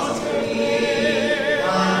on me,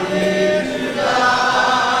 I did to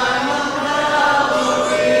die on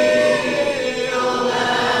Calvary, O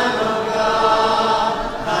Lamb of God,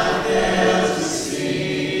 I dare to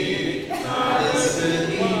see, this could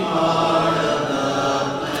be part of the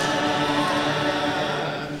plan.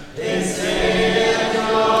 They say that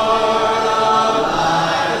you're alive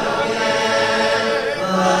again,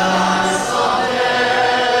 but I saw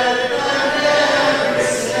death and every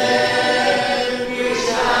sin reach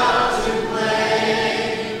out to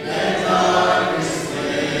claim that darkness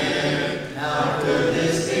win. How could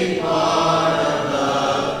this be part of the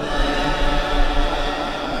plan?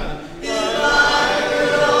 If I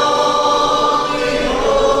could only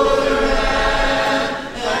hold your hand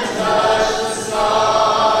and touch the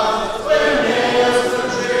scars where nails were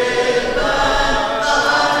driven,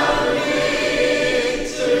 I would need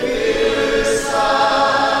to view your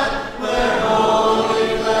side where holy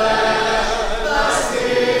flesh thy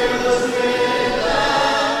spirit was driven.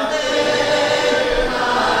 There I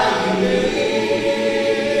believe,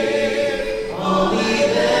 only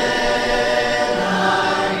then I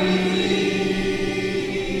believe.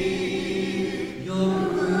 Your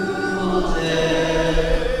cruel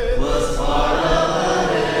death was part of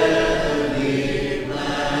the heavenly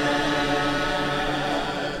plan.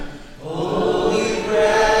 Holy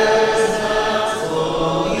presence,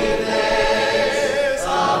 holy face,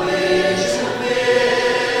 salvation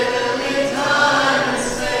filling time and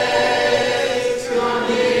space. Your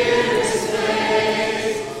nearest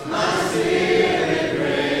face, my spirit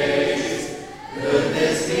grace. Could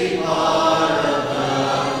this be part of the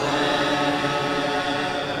plan?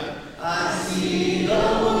 I see the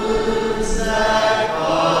wounds that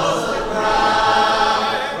cause the cry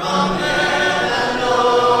from heaven,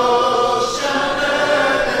 ocean,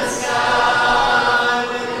 earth, and sky.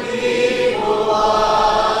 When people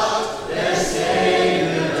watch their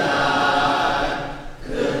Savior die,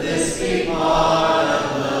 could this be part of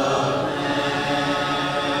the plan?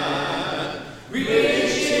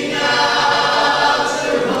 Reaching out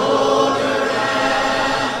to hold your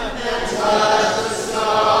hand and touch the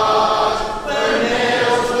scars where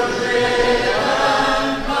nails were driven.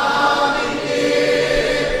 Coming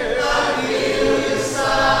here, I feel your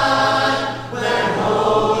side where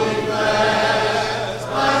holy flesh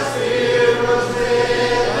my spirit was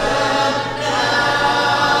driven. Now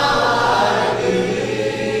I believe,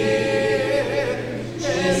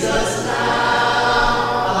 Jesus, now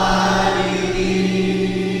I believe.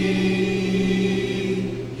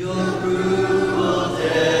 Your cruel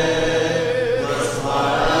death was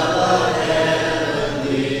part of the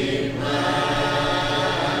heavenly plan.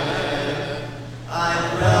 I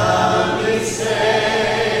proudly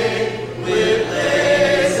say, with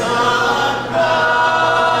legs uncried,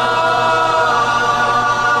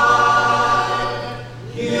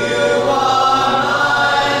 you are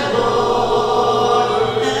my Lord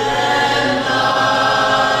and my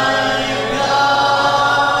God.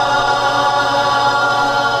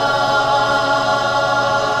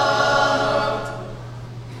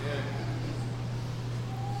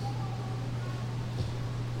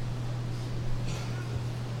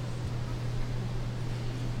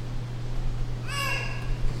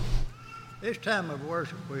 This time of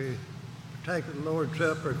worship, we take the Lord's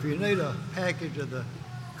Supper. If you need a package of the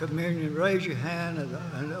communion, raise your hand,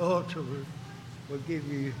 and the altar will give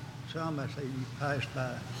you some. I say you pass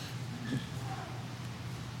by.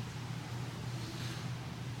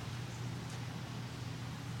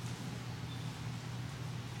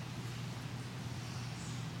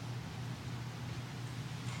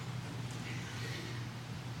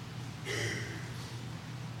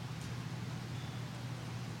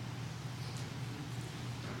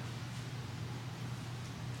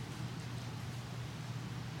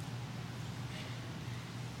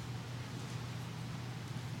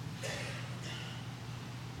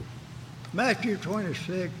 Matthew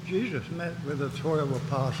 26, Jesus met with the 12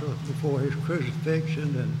 apostles before his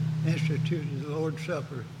crucifixion and instituted the Lord's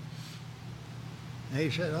Supper. And he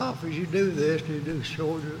said, "Oft as you do this, you do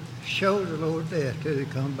show the Lord's death till he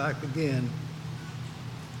come back again."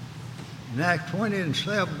 In Acts 20 and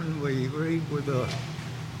 7, we read with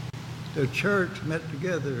the church met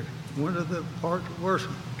together. One of the parts of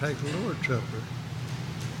worship, take the Lord's Supper.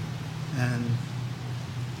 And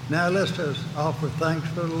now let's just offer thanks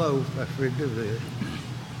for the loaf as we do this.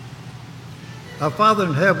 Our Father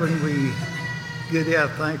in heaven, we give you our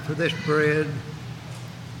thanks for this bread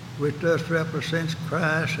which thus represents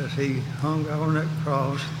Christ as he hung on that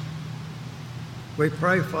cross. We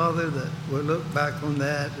pray, Father, that we'll look back on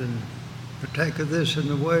that and partake of this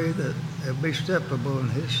in a way that it'll be acceptable in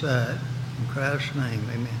his sight. In Christ's name,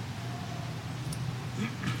 amen.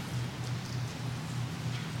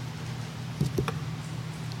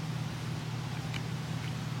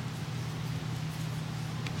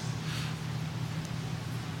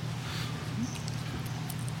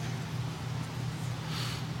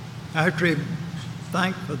 After he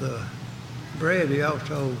thanked for the bread, he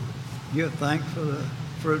also give thanks for the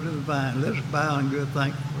fruit of the vine. Let's bow and give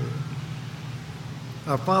thanks for it.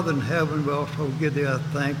 Our Father in heaven, we also give thee our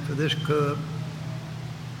thanks for this cup,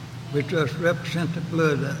 which does represent the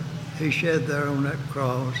blood that he shed there on that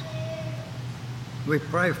cross. We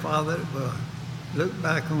pray, Father, that we'll look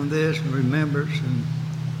back on this in remembrance,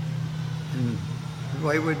 and the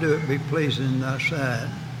way we do it be pleasing in thy sight.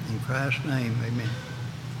 In Christ's name, amen.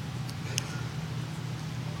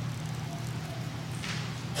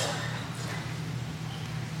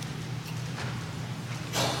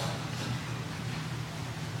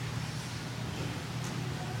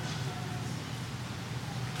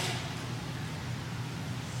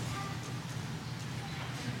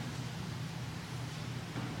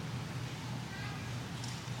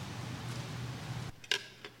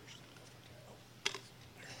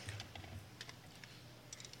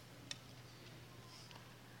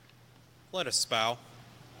 Let us bow.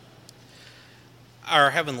 Our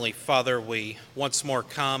Heavenly Father, we once more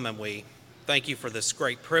come and we thank you for this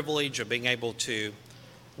great privilege of being able to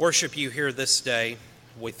worship you here this day.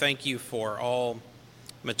 We thank you for all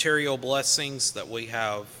material blessings that we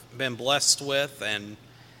have been blessed with, and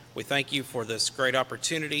we thank you for this great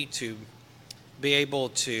opportunity to be able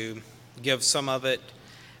to give some of it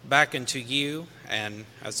back into you, and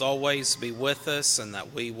as always be with us, and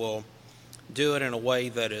that we will do it in a way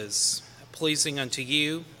that is pleasing unto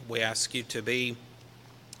you. We ask you to be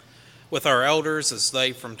with our elders as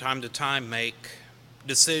they from time to time make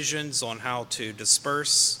decisions on how to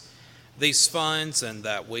disperse these funds, and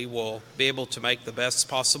that we will be able to make the best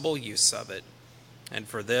possible use of it. And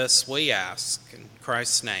for this we ask in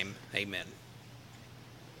Christ's name, amen.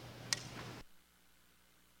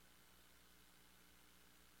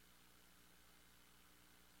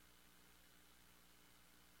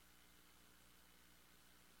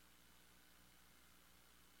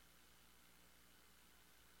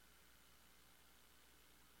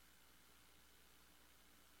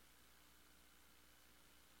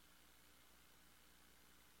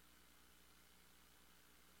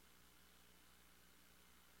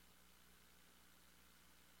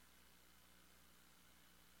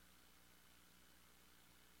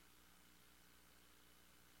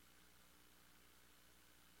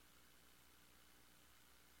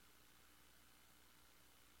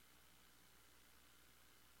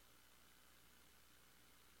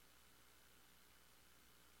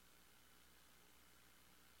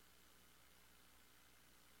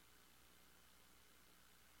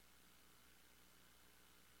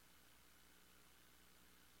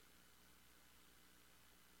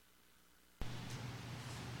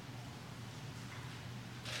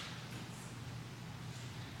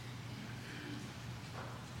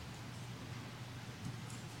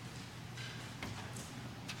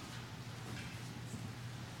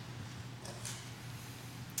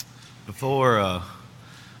 Before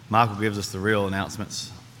Michael gives us the real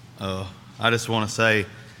announcements, I just want to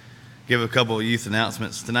give a couple of youth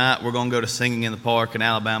announcements. Tonight we're going to go to Singing in the Park in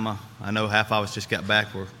Alabama. I know half of us just got back.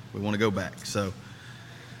 We want to go back. So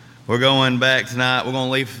we're going back tonight. We're going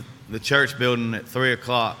to leave the church building at 3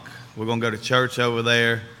 o'clock. We're going to go to church over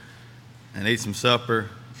there and eat some supper,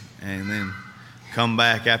 and then come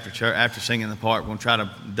back after church, after Singing in the Park. We're going to try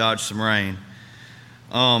to dodge some rain.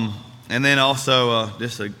 And then also,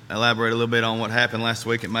 just to elaborate a little bit on what happened last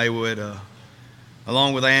week at Maywood,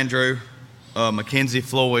 along with Andrew, Mackenzie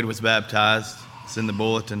Floyd was baptized. It's in the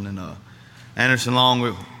bulletin. And Anderson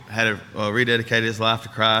Long had rededicated his life to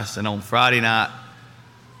Christ. And on Friday night,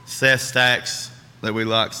 Seth Stacks, that we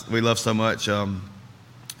love so much,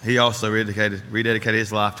 he also rededicated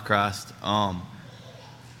his life to Christ. I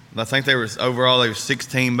think there was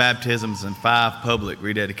 16 baptisms and 5 public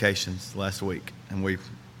rededications last week, and we're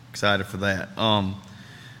excited for that.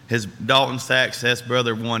 His Dalton Stacks, Seth's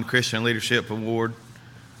brother, won Christian Leadership Award,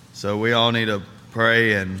 so we all need to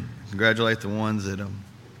pray and congratulate the ones that were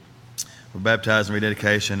baptized in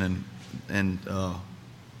rededication and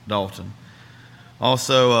Dalton.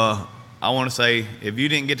 Also, I want to say, if you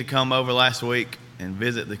didn't get to come over last week and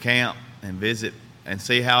visit the camp and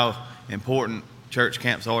see how important church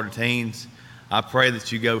camps are to teens, I pray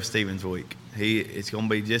that you go Stevens Week. It's going to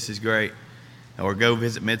be just as great. Or go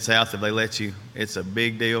visit Mid-South if they let you. It's a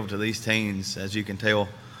big deal to these teens, as you can tell,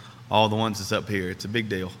 all the ones that's up here. It's a big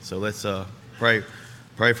deal. So let's pray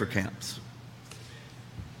for camps.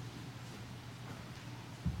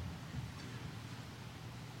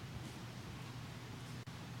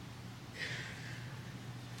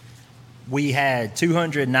 We had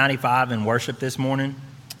 295 in worship this morning.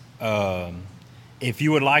 If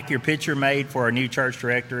you would like your picture made for our new church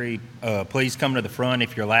directory, please come to the front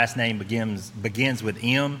if your last name begins with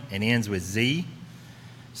M and ends with Z.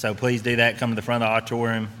 So please do that. Come to the front of the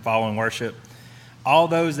auditorium following worship. All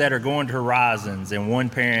those that are going to Horizons and one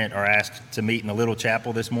parent are asked to meet in the little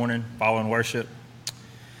chapel this morning following worship.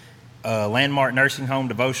 Landmark Nursing Home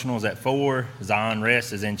devotionals at 4. Zion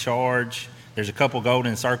Rest is in charge. There's a couple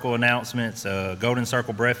Golden Circle announcements. Golden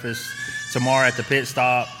Circle breakfast tomorrow at the pit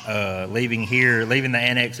stop, leaving the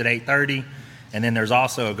annex at 8:30. And then there's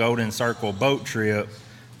also a Golden Circle boat trip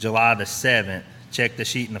July the 7th. Check the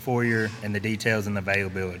sheet in the foyer and the details and the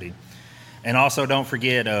availability. And also don't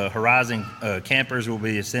forget, Horizon campers will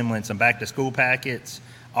be assembling some back to school packets.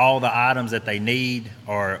 All the items that they need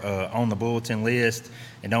are on the bulletin list.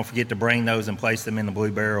 And don't forget to bring those and place them in the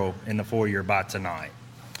blue barrel in the foyer by tonight.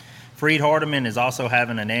 Freed Hardeman is also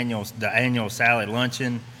having the annual salad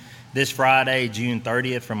luncheon this Friday, June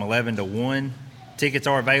 30th from 11 to 1. Tickets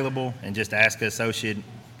are available, and just ask an associate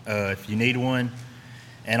if you need one.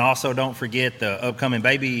 And also don't forget the upcoming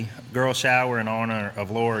baby girl shower in honor of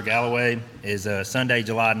Laura Galloway is Sunday,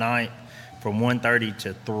 July 9th from 1:30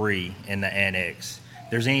 to 3 in the annex. If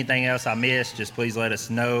there's anything else I missed, just please let us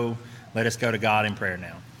know. Let us go to God in prayer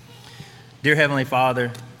now. Dear Heavenly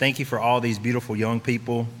Father, thank you for all these beautiful young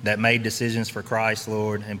people that made decisions for Christ,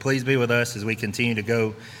 Lord. And please be with us as we continue to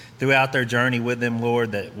go throughout their journey with them,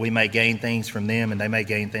 Lord, that we may gain things from them and they may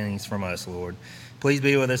gain things from us, Lord. Please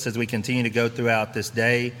be with us as we continue to go throughout this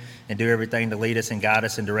day and do everything to lead us and guide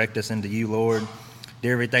us and direct us into you, Lord. Do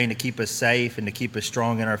everything to keep us safe and to keep us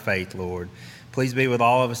strong in our faith, Lord. Please be with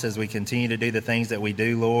all of us as we continue to do the things that we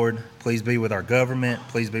do, Lord. Please be with our government.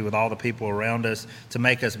 Please be with all the people around us to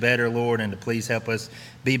make us better, Lord, and to please help us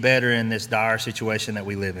be better in this dire situation that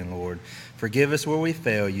we live in, Lord. Forgive us where we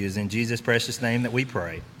fail you. It's in Jesus' precious name that we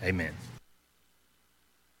pray. Amen.